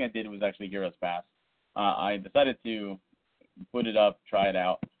first thing I did was actually Heroes Pass. I decided to put it up, try it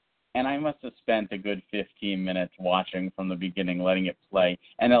out, and I must have spent a good 15 minutes watching from the beginning, letting it play,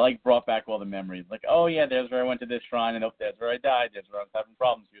 and it like brought back all the memories. Like, oh yeah, there's where I went to this shrine, and oh, there's where I died, there's where I was having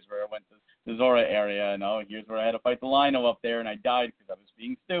problems, here's where I went to the Zora area, and oh, here's where I had to fight the Lino up there, and I died because I was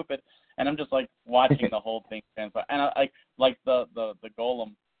being stupid. And I'm just like watching the whole thing transpire, and I like the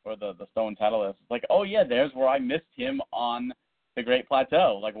golem or the stone Titleist. It's like, oh yeah, there's where I missed him on the Great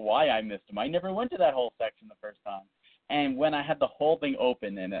Plateau, like why I missed him. I never went to that whole section the first time. And when I had the whole thing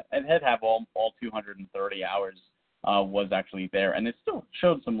open, and it had all 230 hours was actually there, and it still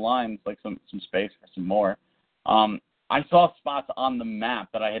showed some lines, like some space for some more. I saw spots on the map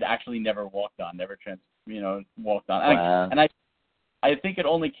that I had actually never walked on, walked on. Wow. And I think it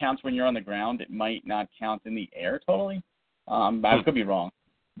only counts when you're on the ground. It might not count in the air totally. I could be wrong,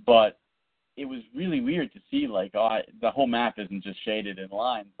 but it was really weird to see, like, the whole map isn't just shaded in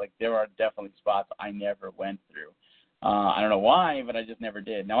lines. Like, there are definitely spots I never went through. I don't know why, but I just never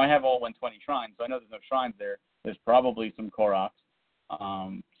did. Now, I have all 120 shrines, so I know there's no shrines there. There's probably some Koroks.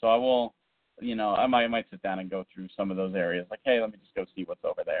 So I will, I might sit down and go through some of those areas. Like, hey, let me just go see what's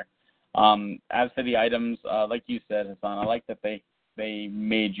over there. As for the items, like you said, Hassan, I like that they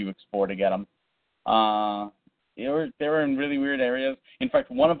made you explore to get them. They were in really weird areas. In fact,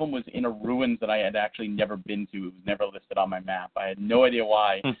 one of them was in a ruins that I had actually never been to. It was never listed on my map. I had no idea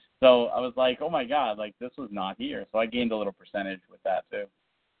why. So I was like, oh my God, like this was not here. So I gained a little percentage with that too.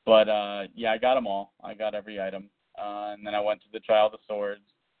 But yeah, I got them all. I got every item. And then I went to the Trial of the Swords,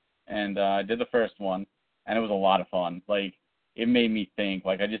 and I did the first one, and it was a lot of fun. Like, it made me think.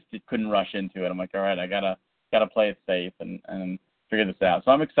 Like, I just couldn't rush into it. I'm like, all right, I gotta play it safe and figure this out.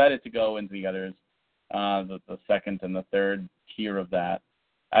 So I'm excited to go into the others. The second and the third tier of that.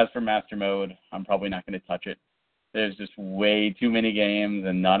 As for Master Mode, I'm probably not going to touch it. There's just way too many games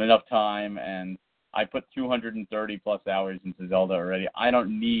and not enough time, and I put 230 plus hours into Zelda already. I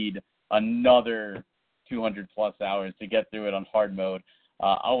don't need another 200 plus hours to get through it on hard mode.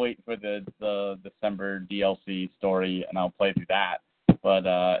 I'll wait for the December DLC story, and I'll play through that. But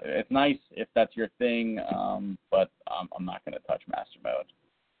it's nice if that's your thing, but I'm not going to touch Master Mode.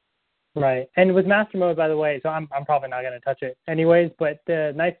 Right. And with Master Mode, by the way, so I'm probably not going to touch it anyways, but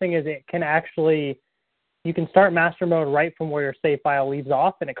the nice thing is it can actually, you can start Master Mode right from where your save file leaves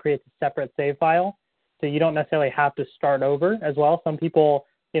off, and it creates a separate save file. So you don't necessarily have to start over as well. Some people,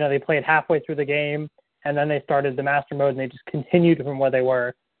 they played halfway through the game, and then they started the Master Mode, and they just continued from where they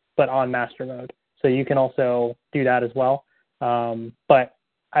were, but on Master Mode. So you can also do that as well. But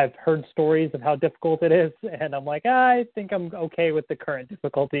I've heard stories of how difficult it is, and I'm like, I think I'm okay with the current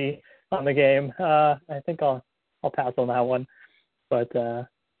difficulty on the game. I think I'll pass on that one, but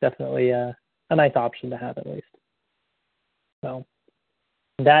definitely a nice option to have at least. So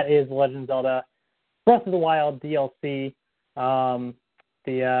that is Legend of Zelda Breath of the Wild DLC.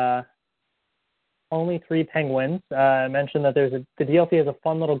 The only 3 penguins. I mentioned that the DLC has a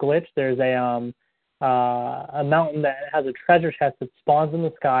fun little glitch. There's a mountain that has a treasure chest that spawns in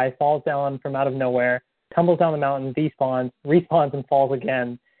the sky, falls down from out of nowhere, tumbles down the mountain, despawns, respawns, and falls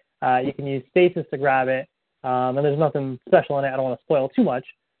again. You can use stasis to grab it, and there's nothing special in it. I don't want to spoil too much,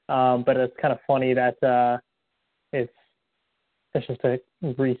 but it's kind of funny that it's just a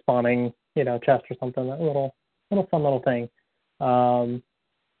respawning, chest or something. That little fun little thing.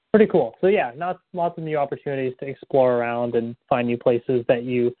 Pretty cool. So yeah, lots of new opportunities to explore around and find new places that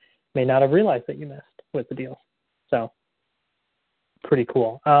you may not have realized that you missed with the deal. So pretty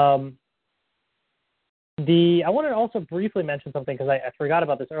cool. I wanted to also briefly mention something because I forgot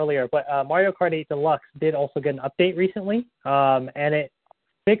about this earlier, but Mario Kart 8 Deluxe did also get an update recently, and it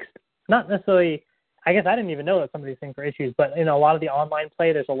fixed, not necessarily, I guess I didn't even know that some of these things were issues, but in a lot of the online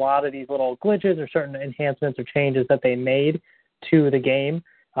play, there's a lot of these little glitches or certain enhancements or changes that they made to the game,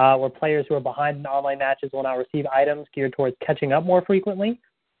 where players who are behind in online matches will now receive items geared towards catching up more frequently.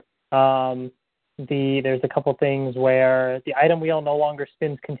 There's a couple things where the item wheel no longer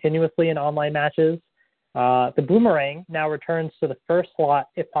spins continuously in online matches. The boomerang now returns to the first slot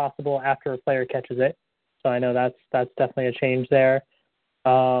if possible after a player catches it. So I know that's definitely a change there.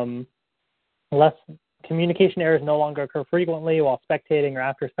 Less communication errors no longer occur frequently while spectating or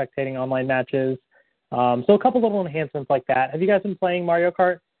after spectating online matches. So a couple little enhancements like that. Have you guys been playing Mario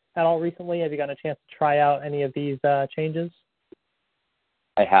Kart at all recently? Have you gotten a chance to try out any of these changes?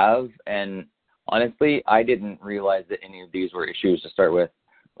 I have, and honestly, I didn't realize that any of these were issues to start with.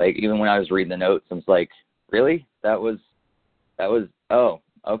 Like, even when I was reading the notes, I was like, really? That was, oh,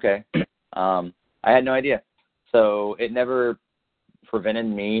 okay. I had no idea. So it never prevented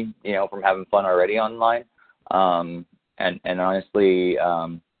me, from having fun already online. And honestly, I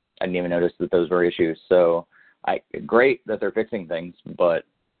didn't even notice that those were issues. So great that they're fixing things, but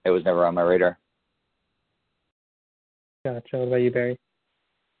it was never on my radar. Gotcha. What about you, Barry?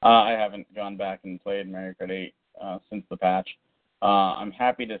 I haven't gone back and played Mario Kart 8 since the patch. I'm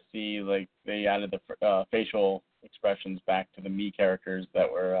happy to see they added the facial expressions back to the Mii characters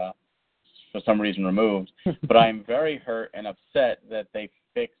that were for some reason removed. But I'm very hurt and upset that they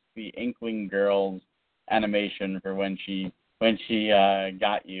fixed the Inkling Girl's animation for when she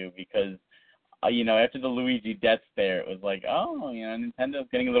got you, because after the Luigi death stare, it was like, oh, Nintendo's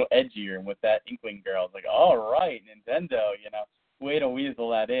getting a little edgier, and with that Inkling Girl, it's like, all right, Nintendo, way to weasel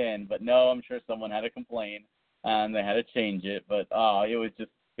that in. But no, I'm sure someone had to complain and they had to change it. But it was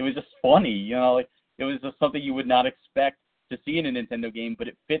just funny, it was just something you would not expect to see in a Nintendo game, but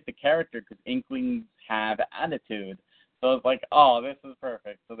it fit the character because Inklings have attitude. So it's like, oh, this is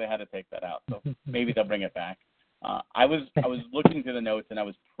perfect. So they had to take that out. So maybe they'll bring it back. I was looking through the notes and I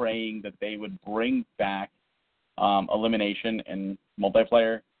was praying that they would bring back elimination in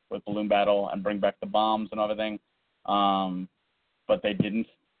multiplayer with Balloon Battle and bring back the bombs and everything. But they didn't.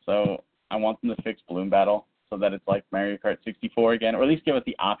 So I want them to fix Balloon Battle so that it's like Mario Kart 64 again, or at least give us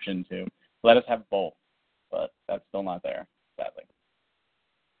the option to. Let us have both. But that's still not there, sadly.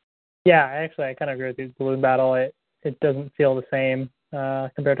 Yeah, actually, I kind of agree with you. Balloon Battle, it doesn't feel the same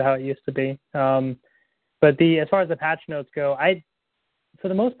compared to how it used to be. But as far as the patch notes go, for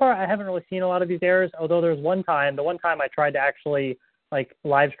the most part, I haven't really seen a lot of these errors, although there's the one time I tried to actually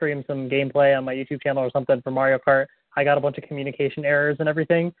live stream some gameplay on my YouTube channel or something for Mario Kart. I got a bunch of communication errors and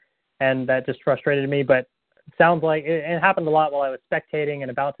everything, and that just frustrated me. But it sounds like it happened a lot while I was spectating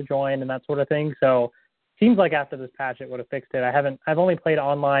and about to join and that sort of thing. So it seems like after this patch, it would have fixed it. I've only played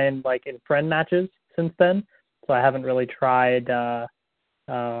online in friend matches since then, so I haven't really tried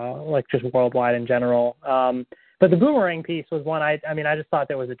just worldwide in general. But the boomerang piece was one I just thought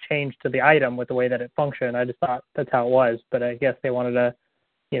there was a change to the item with the way that it functioned. I just thought that's how it was, but I guess they wanted to,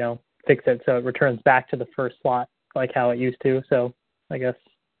 fix it so it returns back to the first slot like how it used to. So I guess,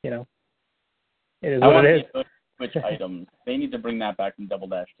 it is what it is. Switch items. They need to bring that back in Double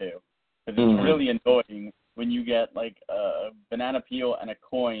Dash too, because it's really annoying when you get a banana peel and a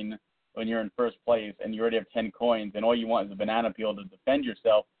coin when you're in first place and you already have 10 coins and all you want is a banana peel to defend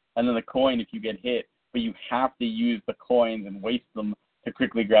yourself, and then the coin if you get hit, but you have to use the coins and waste them to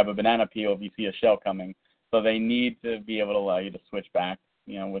quickly grab a banana peel if you see a shell coming. So they need to be able to allow you to switch back,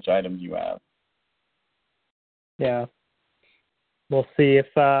 which items you have. Yeah. We'll see if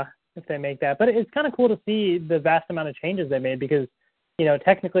they make that. But it's kind of cool to see the vast amount of changes they made because,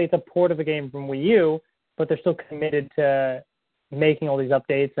 technically it's a port of a game from Wii U, but they're still committed to making all these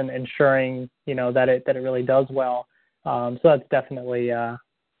updates and ensuring, that it really does well. So that's definitely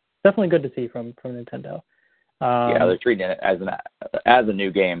good to see from Nintendo. They're treating it as a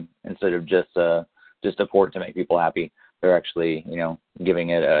new game instead of just a port to make people happy. They're actually, giving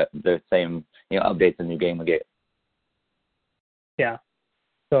it the same, updates a new game would get. Yeah,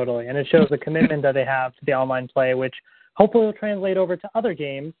 totally. And it shows the commitment that they have to the online play, which hopefully will translate over to other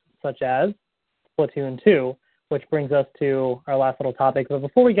games such as Splatoon 2, which brings us to our last little topic. But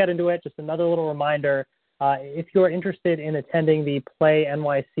before we get into it, just another little reminder, if you're interested in attending the Play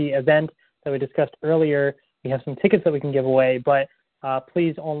NYC event that we discussed earlier, we have some tickets that we can give away, but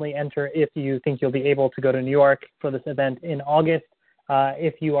please only enter if you think you'll be able to go to New York for this event in August.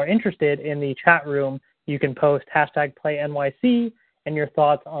 If you are interested, in the chat room, you can post #PlayNYC and your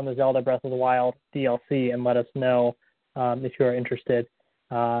thoughts on the Zelda Breath of the Wild DLC and let us know if you are interested.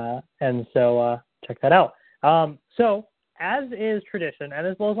 And so check that out. So, as is tradition, and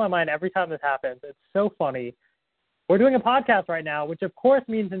this blows my mind every time this happens, it's so funny. We're doing a podcast right now, which of course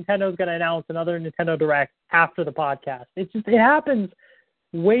means Nintendo's going to announce another Nintendo Direct after the podcast. It happens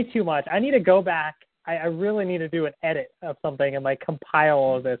way too much. I need to go back. I really need to do an edit of something and like compile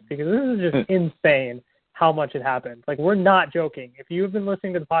all of this, because this is just insane how much it happens. Like, we're not joking. If you've been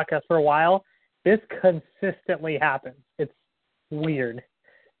listening to the podcast for a while, this consistently happens. It's weird.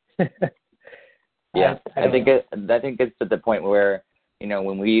 Yeah, I think it's at the point where, you know,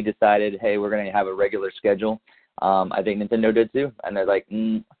 when we decided, hey, we're going to have a regular schedule, I think Nintendo did too. And they're like,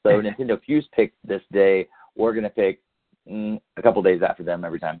 so Nintendo Fuse picked this day. We're going to pick a couple days after them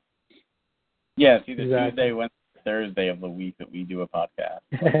every time. Yeah, it's either Tuesday, Wednesday, Thursday of the week that we do a podcast.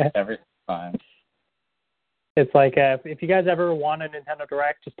 Like, every time. It's like, if you guys ever want a Nintendo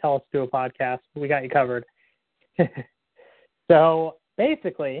Direct, just tell us to do a podcast. We got you covered. So,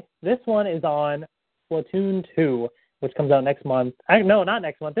 basically, this one is on Splatoon 2, which comes out next month. No, not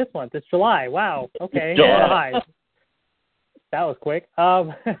next month, this month. It's July. Wow. Okay. July. That was quick.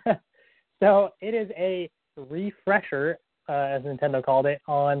 So, it is a refresher, as Nintendo called it,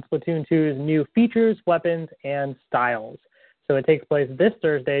 on Splatoon 2's new features, weapons, and styles. So it takes place this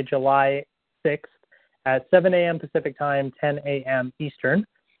Thursday, July 6th at 7 a.m. Pacific Time, 10 a.m. Eastern.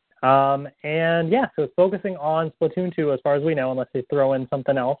 And yeah, so it's focusing on Splatoon 2 as far as we know, unless they throw in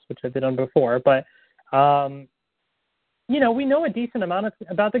something else, which they've done before. But, you know, we know a decent amount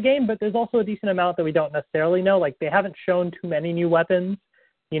about the game, but there's also a decent amount that we don't necessarily know. Like, they haven't shown too many new weapons.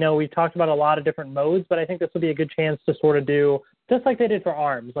 You know, we've talked about a lot of different modes, but I think this will be a good chance to sort of do, just like they did for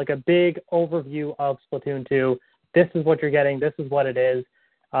ARMS, like a big overview of Splatoon 2. This is what you're getting. This is what it is.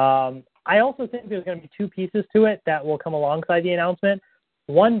 I also think there's going to be two pieces to it that will come alongside the announcement.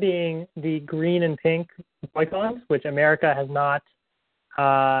 One being the green and pink Joy-Cons, which America has not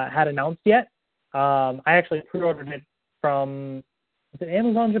had announced yet. I actually pre-ordered it from, is it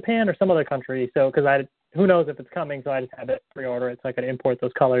Amazon Japan or some other country? So, because who knows if it's coming, so I just had to pre-order it so I could import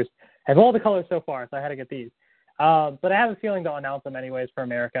those colors. I have all the colors so far, so I had to get these. But I have a feeling they'll announce them anyways for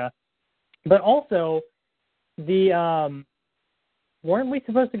America. But also, weren't we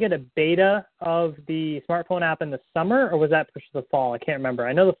supposed to get a beta of the smartphone app in the summer, or was that pushed to the fall? I can't remember.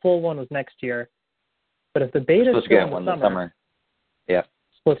 I know the full one was next year. But if the beta is still in the summer, yeah,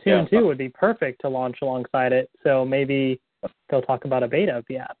 Splatoon 2 would be perfect to launch alongside it. So maybe they'll talk about a beta of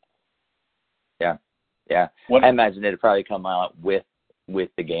the app. Yeah. I imagine it'd probably come out with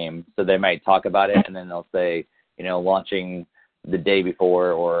the game. So they might talk about it, and then they'll say, you know, launching the day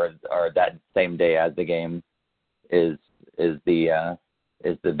before or that same day as the game is the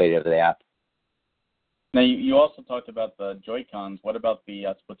beta of the app. Now, you also talked about the Joy-Cons. What about the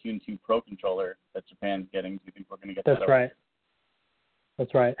Splatoon 2 Pro controller that Japan's getting? Do you think we're going to get that?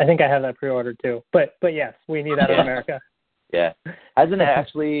 That's right. I think I have that pre-ordered too. But yes, we need that in America. Yeah, hasn't it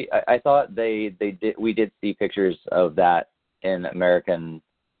actually? I thought we did see pictures of that in American,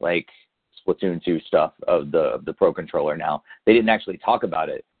 like, Splatoon 2 stuff of the Pro controller. Now they didn't actually talk about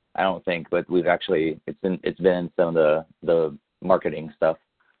it, I don't think, but we've actually it's been in some of the marketing stuff,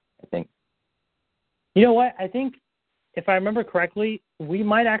 I think. You know what? I think if I remember correctly, we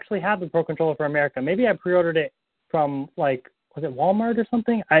might actually have the Pro controller for America. Maybe I pre-ordered it from, like, was it Walmart or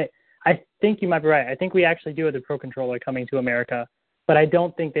something? I think you might be right. I think we actually do have the Pro controller coming to America, but I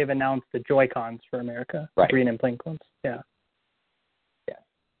don't think they've announced the Joy-Cons for America, right. Green and pink ones. Yeah.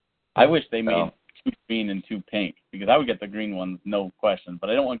 I wish they made 2 green and 2 pink, because I would get the green ones, no question, but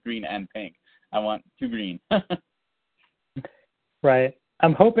I don't want green and pink. I want 2 green. Right.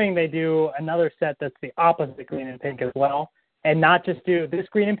 I'm hoping they do another set that's the opposite green and pink as well, and not just do this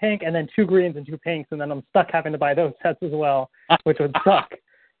green and pink and then 2 greens and 2 pinks, and then I'm stuck having to buy those sets as well, which would suck.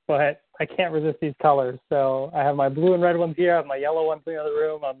 But I can't resist these colors. So I have my blue and red ones here. I have my yellow ones in the other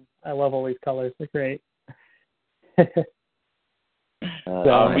room. I love all these colors. They're great.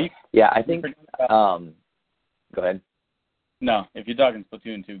 Yeah, I think. Go ahead. No, if you're talking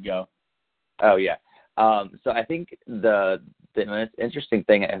Splatoon 2, go. Oh yeah. So I think the interesting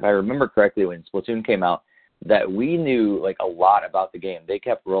thing, if I remember correctly, when Splatoon came out, that we knew like a lot about the game. They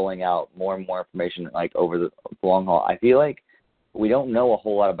kept rolling out more and more information like over the long haul. I feel like we don't know a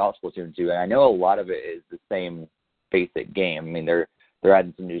whole lot about Splatoon 2, and I know a lot of it is the same basic game. I mean, they're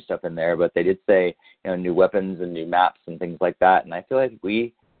adding some new stuff in there, but they did say, you know, new weapons and new maps and things like that. And I feel like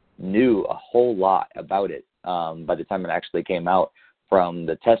we knew a whole lot about it by the time it actually came out, from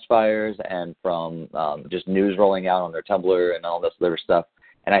the test fires and from just news rolling out on their Tumblr and all this other stuff.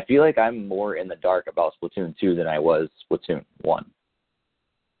 And I feel like I'm more in the dark about Splatoon 2 than I was Splatoon 1.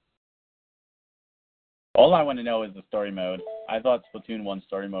 All I want to know is the story mode. I thought Splatoon 1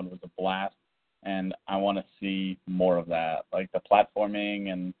 story mode was a blast. and I want to see more of that, like the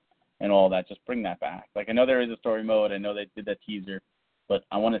platforming and all that. Just bring that back. Like, I know there is a story mode. I know they did that teaser, but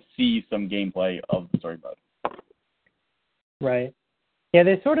I want to see some gameplay of the story mode. Right. Yeah,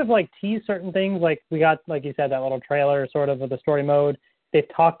 they sort of like tease certain things. Like we got, like you said, that little trailer sort of the story mode. They've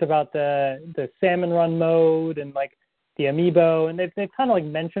talked about the salmon run mode and like the amiibo, and they've kind of like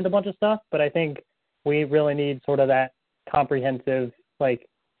mentioned a bunch of stuff. But I think we really need sort of that comprehensive, like,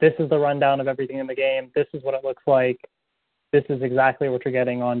 this is the rundown of everything in the game. This is what it looks like. This is exactly what you're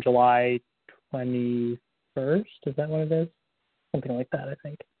getting on July 21st. Is that what it is? Something like that, I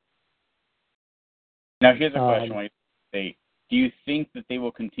think. Now, here's a question. While you say, do you think that they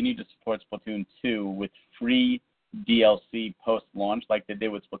will continue to support Splatoon 2 with free DLC post-launch like they did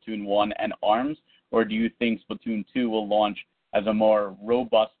with Splatoon 1 and ARMS, or do you think Splatoon 2 will launch as a more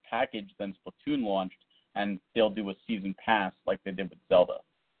robust package than Splatoon launched, and they'll do a season pass like they did with Zelda?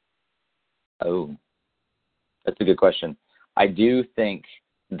 Oh, that's a good question. I do think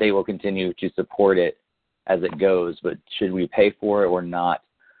they will continue to support it as it goes, but should we pay for it or not?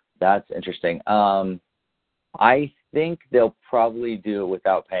 That's interesting. I think they'll probably do it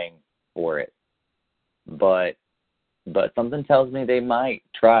without paying for it, but something tells me they might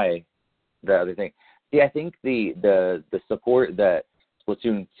try the other thing. See, I think the support that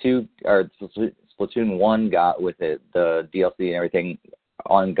Splatoon 2 or Splatoon 1 got with it, the DLC and everything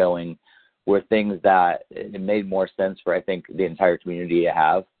ongoing, were things that it made more sense for, I think, the entire community to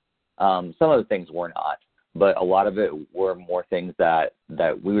have. Some of the things were not, but a lot of it were more things that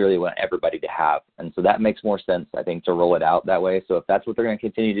we really want everybody to have. And so that makes more sense, I think, to roll it out that way. So if that's what they're going to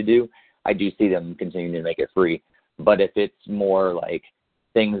continue to do, I do see them continuing to make it free. But if it's more like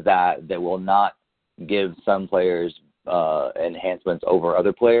things that will not give some players enhancements over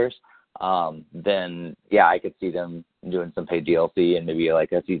other players, then, yeah, I could see them doing some paid DLC and maybe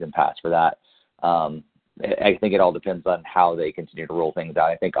like a season pass for that. I think it all depends on how they continue to roll things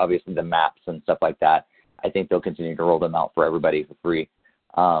out. I think obviously the maps and stuff like that, I think they'll continue to roll them out for everybody for free.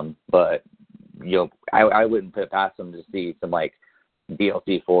 But, you know, I wouldn't put it past them to see some like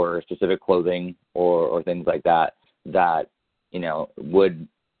DLC for specific clothing or things like that, you know, would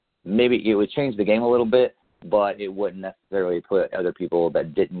change the game a little bit, but it wouldn't necessarily put other people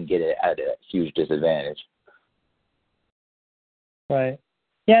that didn't get it at a huge disadvantage. Right.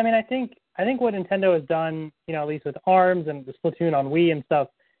 Yeah, I mean, I think what Nintendo has done, you know, at least with ARMS and the Splatoon on Wii and stuff,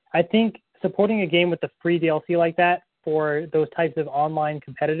 I think supporting a game with the free DLC like that for those types of online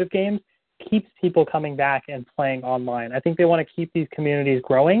competitive games keeps people coming back and playing online. I think they want to keep these communities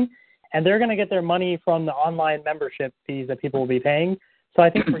growing, and they're going to get their money from the online membership fees that people will be paying. So I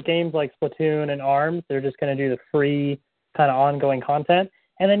think for games like Splatoon and ARMS, they're just going to do the free kind of ongoing content.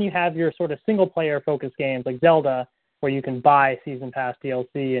 And then you have your sort of single-player focused games like Zelda, where you can buy Season Pass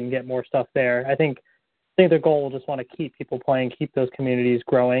DLC and get more stuff there. I think their goal will just want to keep people playing, keep those communities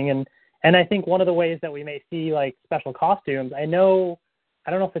growing. And I think one of the ways that we may see like special costumes, I don't know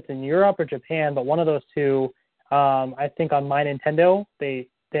if it's in Europe or Japan, but one of those two, I think on My Nintendo, they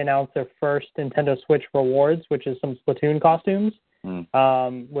announced their first Nintendo Switch Rewards, which is some Splatoon costumes,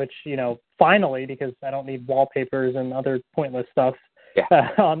 which, you know, finally, because I don't need wallpapers and other pointless stuff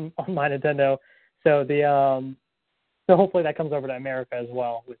on My Nintendo. So so hopefully that comes over to America as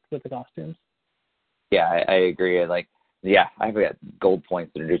well with the costumes. Yeah, I agree. Like, yeah, I've got gold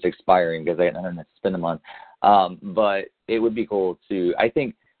points that are just expiring because I got nothing to spend them on. But it would be cool to, I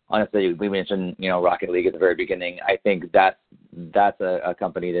think, honestly, we mentioned, you know, Rocket League at the very beginning. I think that's a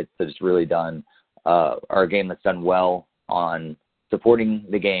company that's really done, or a game that's done well on supporting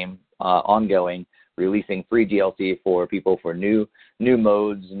the game, ongoing, releasing free DLC for people for new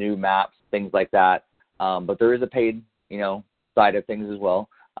modes, new maps, things like that. But there is a paid, you know, side of things as well.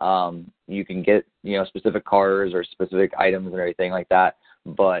 You can get, you know, specific cars or specific items and everything like that,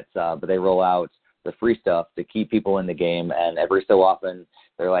 but they roll out the free stuff to keep people in the game, and every so often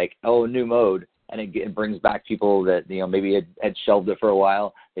they're like, oh, new mode, and it brings back people that, you know, maybe had shelved it for a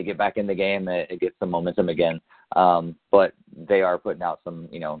while. They get back in the game, and it gets some momentum again. But they are putting out some,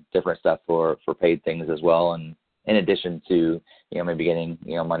 you know, different stuff for paid things as well, and in addition to, you know, maybe getting,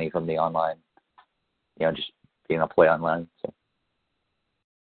 you know, money from the online, you know, just being able to play online. So.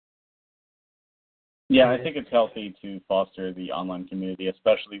 Yeah, I think it's healthy to foster the online community,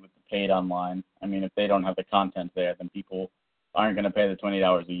 especially with the paid online. I mean, if they don't have the content there, then people aren't going to pay the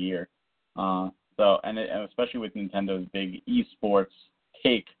 $20 a year. And especially with Nintendo's big esports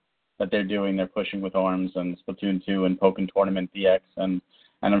take that they're doing, they're pushing with ARMS and Splatoon 2 and Pokken Tournament DX, and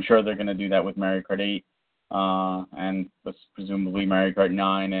I'm sure they're going to do that with Mario Kart 8 and presumably Mario Kart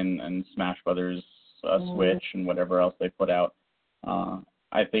 9 and Smash Brothers Switch and whatever else they put out.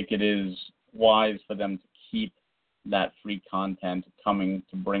 I think it is wise for them to keep that free content coming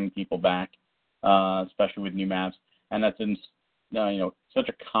to bring people back, especially with new maps. And that's in such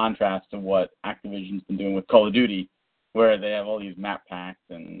a contrast to what Activision's been doing with Call of Duty, where they have all these map packs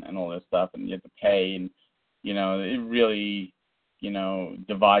and all this stuff, and you have to pay, and it really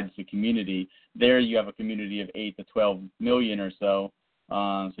divides the community. There you have a community of 8 to 12 million or so.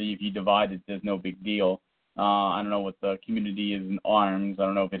 So if you divide it, there's no big deal. I don't know what the community is in ARMS. I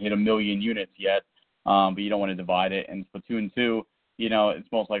don't know if it hit 1 million units yet, but you don't want to divide it. And Splatoon 2,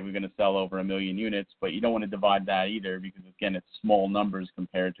 it's most likely going to sell over 1 million units, but you don't want to divide that either because, again, it's small numbers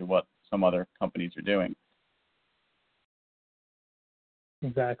compared to what some other companies are doing.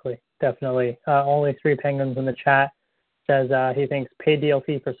 Exactly. Definitely. Only 3 Penguins in the chat says he thinks paid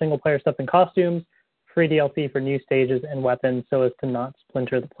DLC for single-player stuff and costumes, free DLC for new stages and weapons so as to not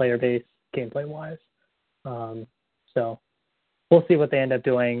splinter the player base gameplay-wise. So we'll see what they end up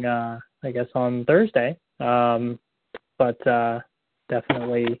doing, I guess, on Thursday. But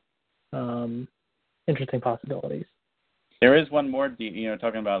definitely interesting possibilities. There is one more,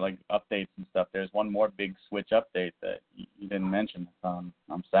 talking about like updates and stuff. There's one more big Switch update that you didn't mention. I'm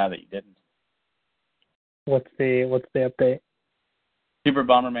sad that you didn't. What's the update? Super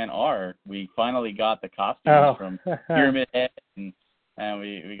Bomberman R. We finally got the costumes from Pyramid Head, and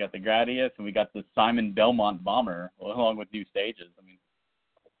we got the Gradius, and we got the Simon Belmont Bomber along with new stages. I mean,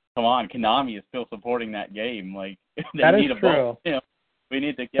 come on, Konami is still supporting that game. Like that is true. We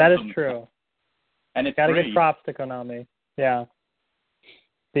need to get that is true. And it's gotta free. Give props to Konami. Yeah.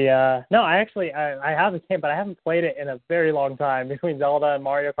 No, I have the game, but I haven't played it in a very long time. Between Zelda and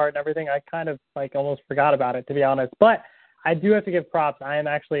Mario Kart and everything, I kind of almost forgot about it, to be honest. But I do have to give props. I am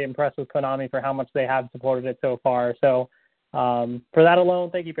actually impressed with Konami for how much they have supported it so far. So for that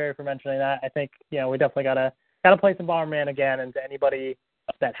alone, thank you, Barry, for mentioning that. I think we definitely gotta play some Bomberman again. And to anybody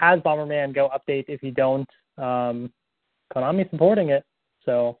that has Bomberman, go update if you don't. Konami's supporting it,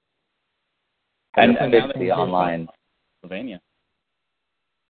 so. And the online. Pennsylvania.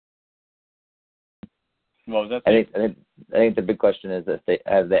 What was that? I think the big question is if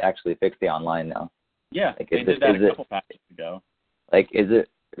have they actually fixed the online now? Yeah, they did that a couple patches ago. Like, is it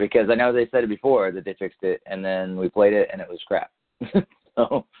because I know they said it before that they fixed it, and then we played it and it was crap.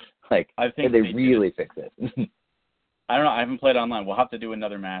 So, like, I think they really fix it? I don't know. I haven't played online. We'll have to do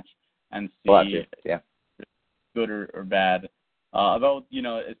another match and see if it's good or bad. Although,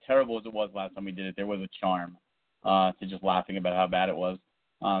 as terrible as it was last time we did it, there was a charm to just laughing about how bad it was.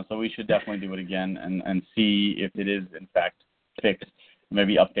 So we should definitely do it again and see if it is, in fact, fixed.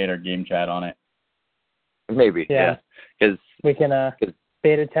 Maybe update our game chat on it. Maybe, yeah. Because we can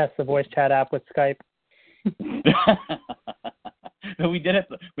beta test the voice chat app with Skype. We did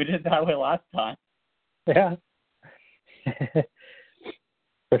it that way last time. Yeah.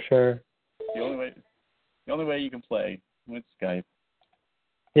 For sure. The only way you can play with Skype.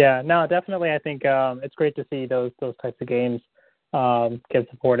 Yeah, no, definitely. I think it's great to see those types of games get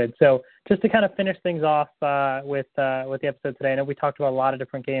supported. So just to kind of finish things off with the episode today, I know we talked about a lot of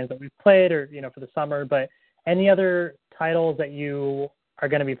different games that we've played or for the summer, but any other titles that you are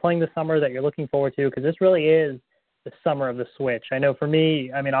going to be playing this summer that you're looking forward to? Because this really is the summer of the Switch. I know for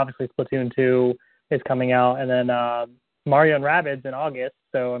me, I mean, obviously Splatoon 2 is coming out, and then Mario and Rabbids in August.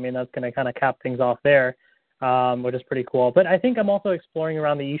 So, I mean, that's going to kind of cap things off there, which is pretty cool. But I think I'm also exploring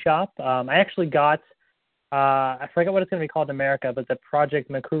around the eShop. I actually got, I forget what it's going to be called in America, but the Project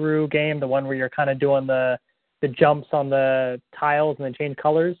Makuru game, the one where you're kind of doing the jumps on the tiles and then change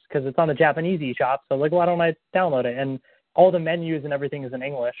colors, because it's on the Japanese eShop. So, like, why don't I download it? And all the menus and everything is in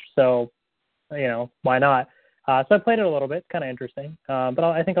English. So, why not? So I played it a little bit. It's kind of interesting. But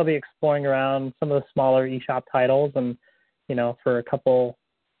I think I'll be exploring around some of the smaller eShop titles and, for a couple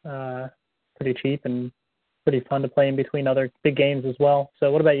pretty cheap and pretty fun to play in between other big games as well.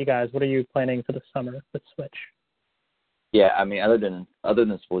 So what about you guys? What are you planning for the summer with Switch? Yeah, I mean, other than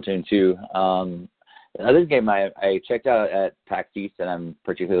Splatoon 2, another game I checked out at PAX East and I'm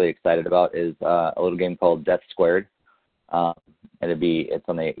particularly excited about is a little game called Death Squared. It's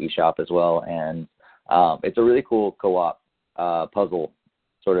on the eShop as well, and it's a really cool co-op puzzle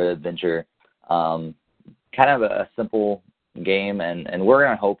sort of adventure. Kind of a simple game, and we're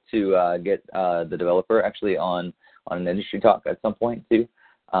gonna hope to get the developer actually on an industry talk at some point too.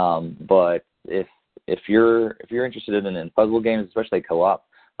 But if you're interested in puzzle games, especially co-op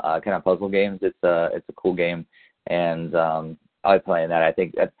kind of puzzle games, it's a cool game, and I was playing that. I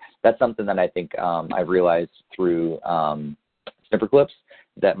think that's something that I think I've realized through Snipper Clips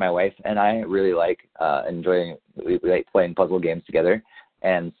that my wife and I really like we like playing puzzle games together,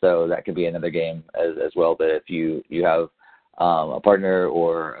 and so that could be another game as well. That if you have a partner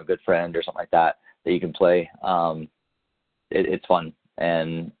or a good friend or something like that you can play, it's fun.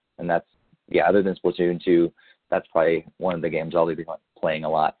 And that's, other than Splatoon 2, that's probably one of the games I'll be playing a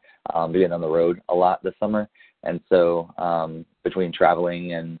lot, being on the road a lot this summer. And so between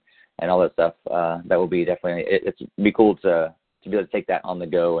traveling and all that stuff, that will be definitely, it's be cool to be able to take that on the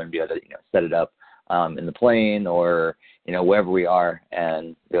go and be able to, set it up in the plane or, wherever we are,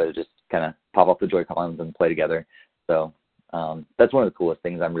 and be able to just kind of pop off the Joy-Cons and play together. So that's one of the coolest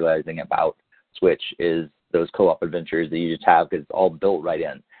things I'm realizing about Switch is those co-op adventures that you just have, because it's all built right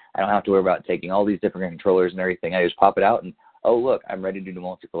in. I don't have to worry about taking all these different controllers and everything. I just pop it out and, oh, look, I'm ready to do the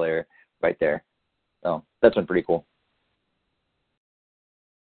multiplayer right there. So that's been pretty cool.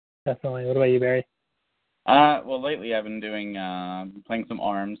 Definitely. What about you, Barry? Well, lately I've been doing playing some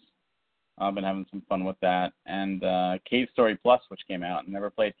ARMS. I've been having some fun with that. And Cave Story Plus, which came out. Never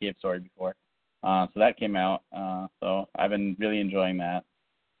played Cave Story before. So that came out. So I've been really enjoying that.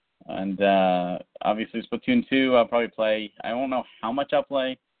 And obviously Splatoon 2 I'll probably play. I don't know how much I'll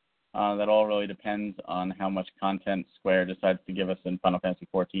play. That all really depends on how much content Square decides to give us in Final Fantasy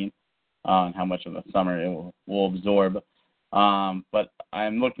 14, and how much of the summer it will absorb. But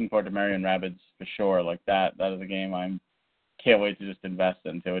I'm looking forward to Mario & Rabbids for sure. Like that is a game I can't wait to just invest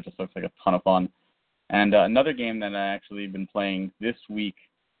into. It just looks like a ton of fun. And another game that I actually been playing this week,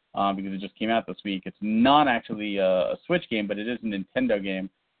 because it just came out this week. It's not actually a Switch game, but it is a Nintendo game.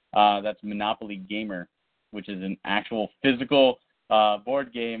 That's Monopoly Gamer, which is an actual physical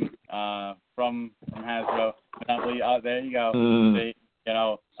board game from Hasbro. Monopoly. There you go.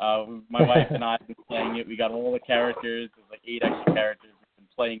 My wife and I have been playing it. We got all the characters. There's like 8 extra characters. We've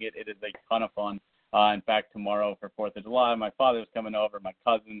been playing it. It is a ton of fun. In fact, tomorrow for 4th of July, my father's coming over, my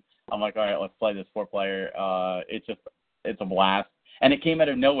cousin. I'm like, all right, let's play this 4-player. It's a blast. And it came out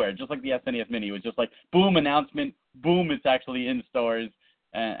of nowhere, just like the SNES Mini. It was just like, boom, announcement, boom, it's actually in stores.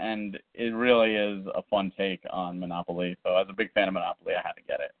 And it really is a fun take on Monopoly. So as a big fan of Monopoly, I had to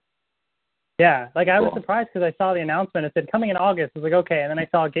get it. Yeah, like I was surprised because I saw the announcement. It said coming in August. I was like, okay. And then I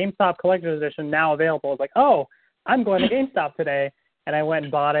saw GameStop Collector's Edition now available. I was like, oh, I'm going to GameStop today. And I went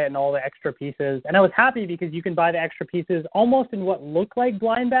and bought it and all the extra pieces. And I was happy because you can buy the extra pieces almost in what look like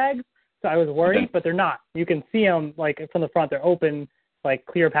blind bags. So I was worried, but they're not. You can see them like from the front. They're open, like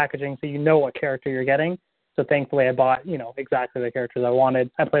clear packaging, so you know what character you're getting. So thankfully, I bought exactly the characters I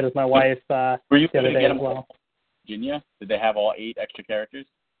wanted. I played with my wife Were you the other able to day get as them well. Virginia? Did they have all 8 extra characters?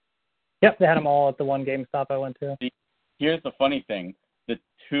 Yep, they had them all at the one GameStop I went to. See, here's the funny thing: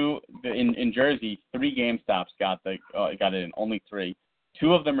 in Jersey, 3 GameStops got it in, only 3.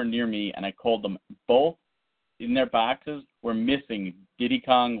 2 of them are near me, and I called them. Both in their boxes were missing Diddy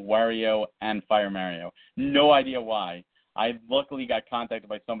Kong, Wario, and Fire Mario. No idea why. I luckily got contacted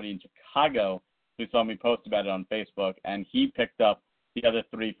by somebody in Chicago who saw me post about it on Facebook, and he picked up the other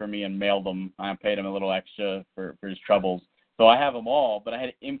 3 for me and mailed them. I paid him a little extra for his troubles. So I have them all, but I had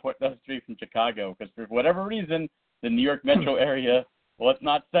to import those 3 from Chicago because for whatever reason, the New York metro area, let's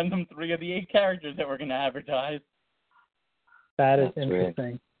not send them 3 of the 8 characters that we're going to advertise. That is That's interesting.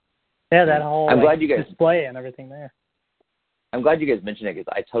 Weird. Yeah, that whole I'm glad you guys, display and everything there. I'm glad you guys mentioned it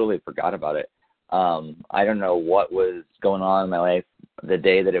because I totally forgot about it. I don't know what was going on in my life the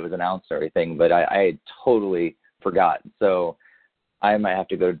day that it was announced or everything, but I totally forgot. So I might have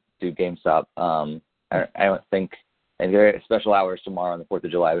to go to GameStop. I don't think, and there are special hours tomorrow on the 4th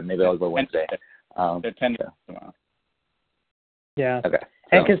of July, but maybe I'll go Wednesday. They're 10 tomorrow. Yeah. Okay.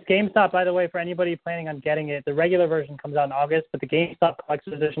 And because GameStop, by the way, for anybody planning on getting it, the regular version comes out in August, but the GameStop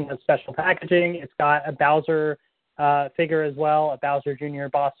Collector's Edition has special packaging. It's got a Bowser figure as well, a Bowser Jr.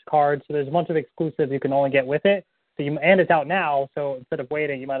 boss card. So there's a bunch of exclusives you can only get with it. And it's out now, so instead of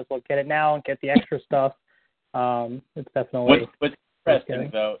waiting, you might as well get it now and get the extra stuff. It's definitely... What's interesting,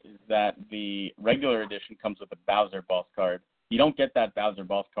 though, is that the regular edition comes with a Bowser boss card. You don't get that Bowser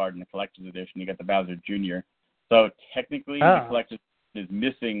boss card in the Collector's Edition. You get the Bowser Jr. So technically, the Collector's is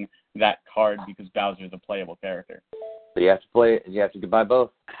missing that card because Bowser is a playable character. So you have to play. You have to buy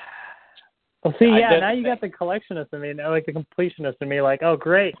both. Well, see, yeah, now you got the collectionist in me, like the completionist in me. Like, oh,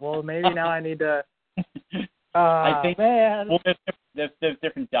 great. Well, maybe now I need to. I think, man. Well, there's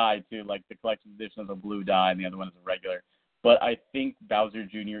different dye too. Like the collector's edition has a blue dye, and the other one is a regular. But I think Bowser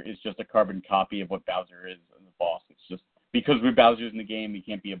Jr. is just a carbon copy of what Bowser is as a boss. It's just because we're Bowser's in the game, he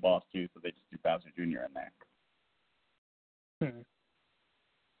can't be a boss too, so they just do Bowser Jr. in there.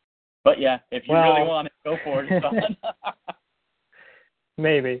 But yeah, if you really want it, go for it.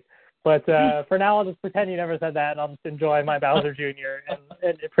 Maybe. But for now, I'll just pretend you never said that, and I'll just enjoy my Bowser Jr.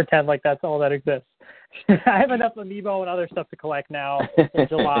 and pretend like that's all that exists. I have enough Amiibo and other stuff to collect now in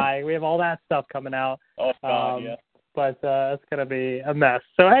July. We have all that stuff coming out. Oh, God, yeah. but it's going to be a mess.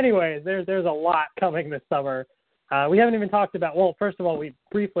 So anyways, there's a lot coming this summer. We haven't even talked about, well, first of all, we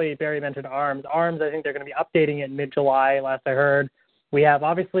briefly, Barry mentioned ARMS. ARMS, I think they're going to be updating it mid-July, last I heard. We have,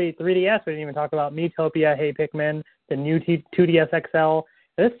 obviously, 3DS. We didn't even talk about Miitopia, Hey Pikmin, the new 2DS XL.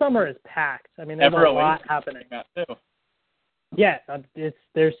 This summer is packed. I mean, there's a lot happening. Yeah,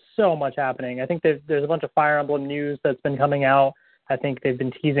 there's so much happening. I think there's a bunch of Fire Emblem news that's been coming out. I think they've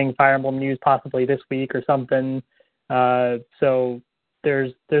been teasing Fire Emblem news possibly this week or something. So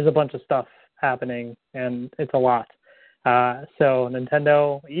there's a bunch of stuff happening, and it's a lot. So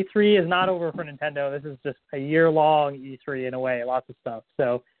Nintendo, E3 is not over for Nintendo. This is just a year-long E3 in a way, lots of stuff.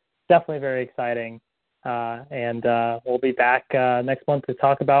 So definitely very exciting. And we'll be back next month to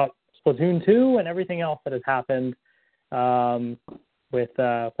talk about Splatoon 2 and everything else that has happened with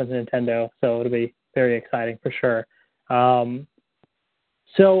Nintendo. So it'll be very exciting for sure.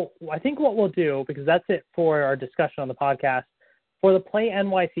 So I think what we'll do, because that's it for our discussion on the podcast, for the Play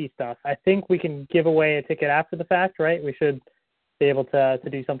NYC stuff, I think we can give away a ticket after the fact, right? We should be able to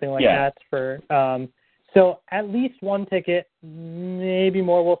do something like that for so at least one ticket, maybe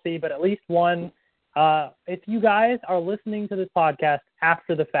more, we'll see, but at least one. If you guys are listening to this podcast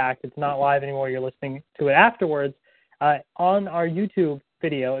after the fact, it's not live anymore, you're listening to it afterwards, on our YouTube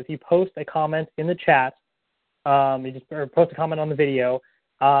video, if you post a comment in the chat, or post a comment on the video,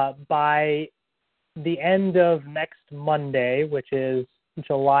 by the end of next Monday, which is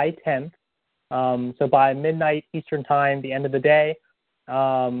July 10th, so by midnight Eastern time, the end of the day,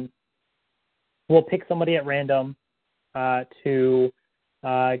 we'll pick somebody at random to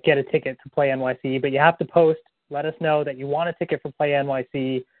get a ticket to Play NYC, but you have to post, let us know that you want a ticket for Play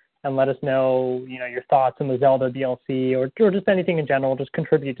NYC, and let us know, your thoughts on the Zelda DLC or just anything in general. Just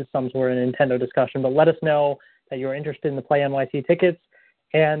contribute to some sort of Nintendo discussion, but let us know that you're interested in the Play NYC tickets,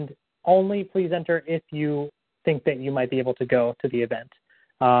 and only please enter if you think that you might be able to go to the event.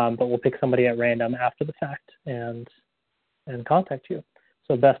 But we'll pick somebody at random after the fact and contact you.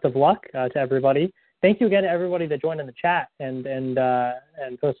 So best of luck to everybody. Thank you again to everybody that joined in the chat and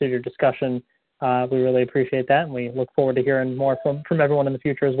posted your discussion. We really appreciate that, and we look forward to hearing more from everyone in the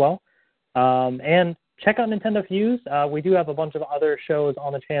future as well. And check out Nintendo Fuse. We do have a bunch of other shows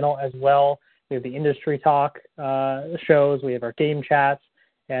on the channel as well. We have the industry talk shows. We have our game chats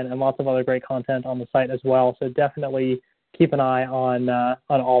and lots of other great content on the site as well. So definitely keep an eye on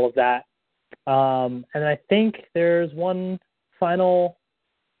all of that. And I think there's one final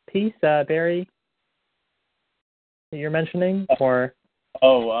piece, Barry, that you're mentioning, or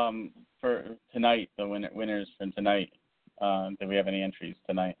for tonight, the winners from tonight. Do we have any entries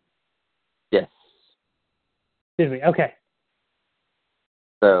tonight? Yes. Did we? Okay.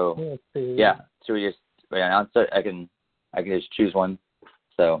 So yeah, should we just announce it? I can just choose one.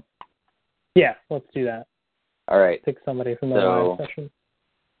 So yeah, let's do that. All right. Pick somebody from the live session.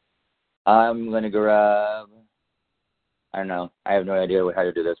 I'm gonna grab. I don't know. I have no idea how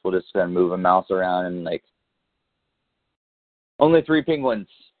to do this. We'll just move a mouse around and only 3 penguins.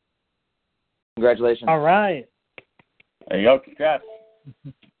 Congratulations. All right. There you go. Congrats.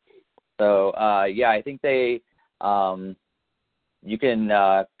 So I think they you can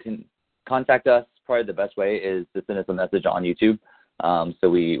contact us. Probably the best way is to send us a message on YouTube. So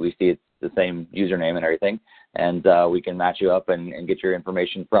we see it's the same username and everything, and we can match you up and get your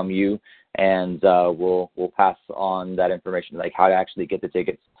information from you, and we'll pass on that information, like how to actually get the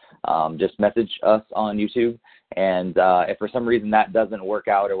tickets. Just message us on YouTube, and if for some reason that doesn't work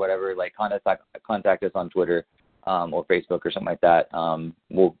out or whatever, contact us on Twitter or Facebook or something like that.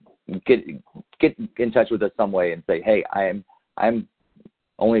 We'll get in touch with us some way and say, hey, I'm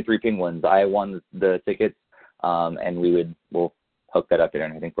only 3 penguins. I won the tickets, and we'll hook that up and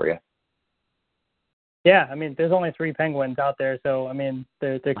anything for you. Yeah, I mean, there's only 3 penguins out there, so I mean,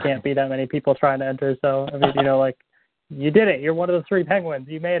 there can't be that many people trying to enter. So I mean, you did it. You're one of the 3 penguins.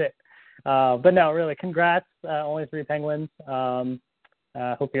 You made it. But no, really, congrats. Only 3 penguins.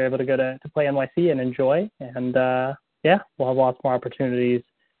 Hope you're able to go to Play NYC and enjoy. And we'll have lots more opportunities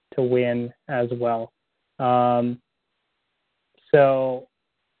to win as well. So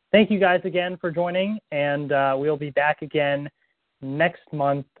thank you guys again for joining, and we'll be back again next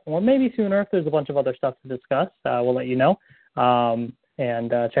month, or maybe sooner if there's a bunch of other stuff to discuss. We'll let you know. And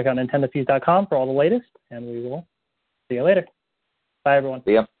check out nintendofuse.com for all the latest, and we will see you later. Bye, everyone.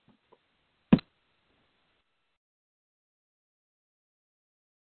 See ya.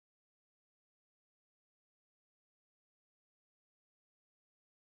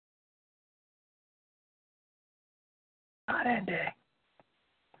 Not ending.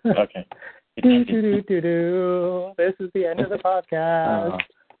 Okay. This is the end of the podcast.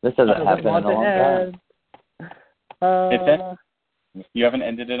 This doesn't happen in a long time. You haven't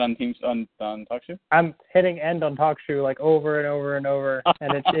ended it on Teams on TalkShoe? I'm hitting end on TalkShoe like over and over and over,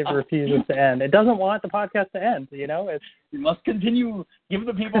 and it refuses to end. It doesn't want the podcast to end. You know, You must continue. Give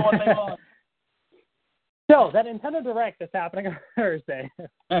the people what they want. So that Nintendo Direct is happening on Thursday.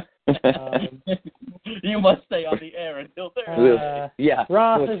 You must stay on the air until Thursday. Yeah.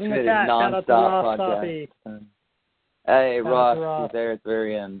 Ross is in the chat. Shout out to Ross Coffee. Hey, Ross, he's there at the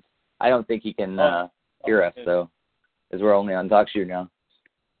very end. I don't think he can hear us, though, because we're only on TalkShoe now.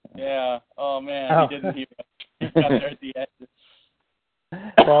 Yeah. Oh, man. He didn't hear us. He got there at the end.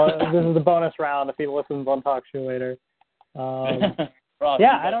 Well, this is the bonus round if he listens on TalkShoe later. Ross,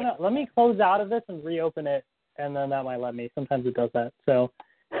 yeah, I don't know. Let me close out of this and reopen it, and then that might let me. Sometimes it does that. So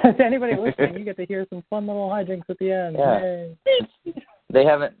to anybody listening, you get to hear some fun little hijinks at the end. Yeah. Yay. They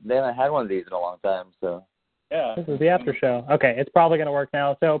haven't had one of these in a long time, so. Yeah. This is the after show. Okay, it's probably going to work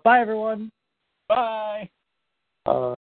now. So bye, everyone. Bye.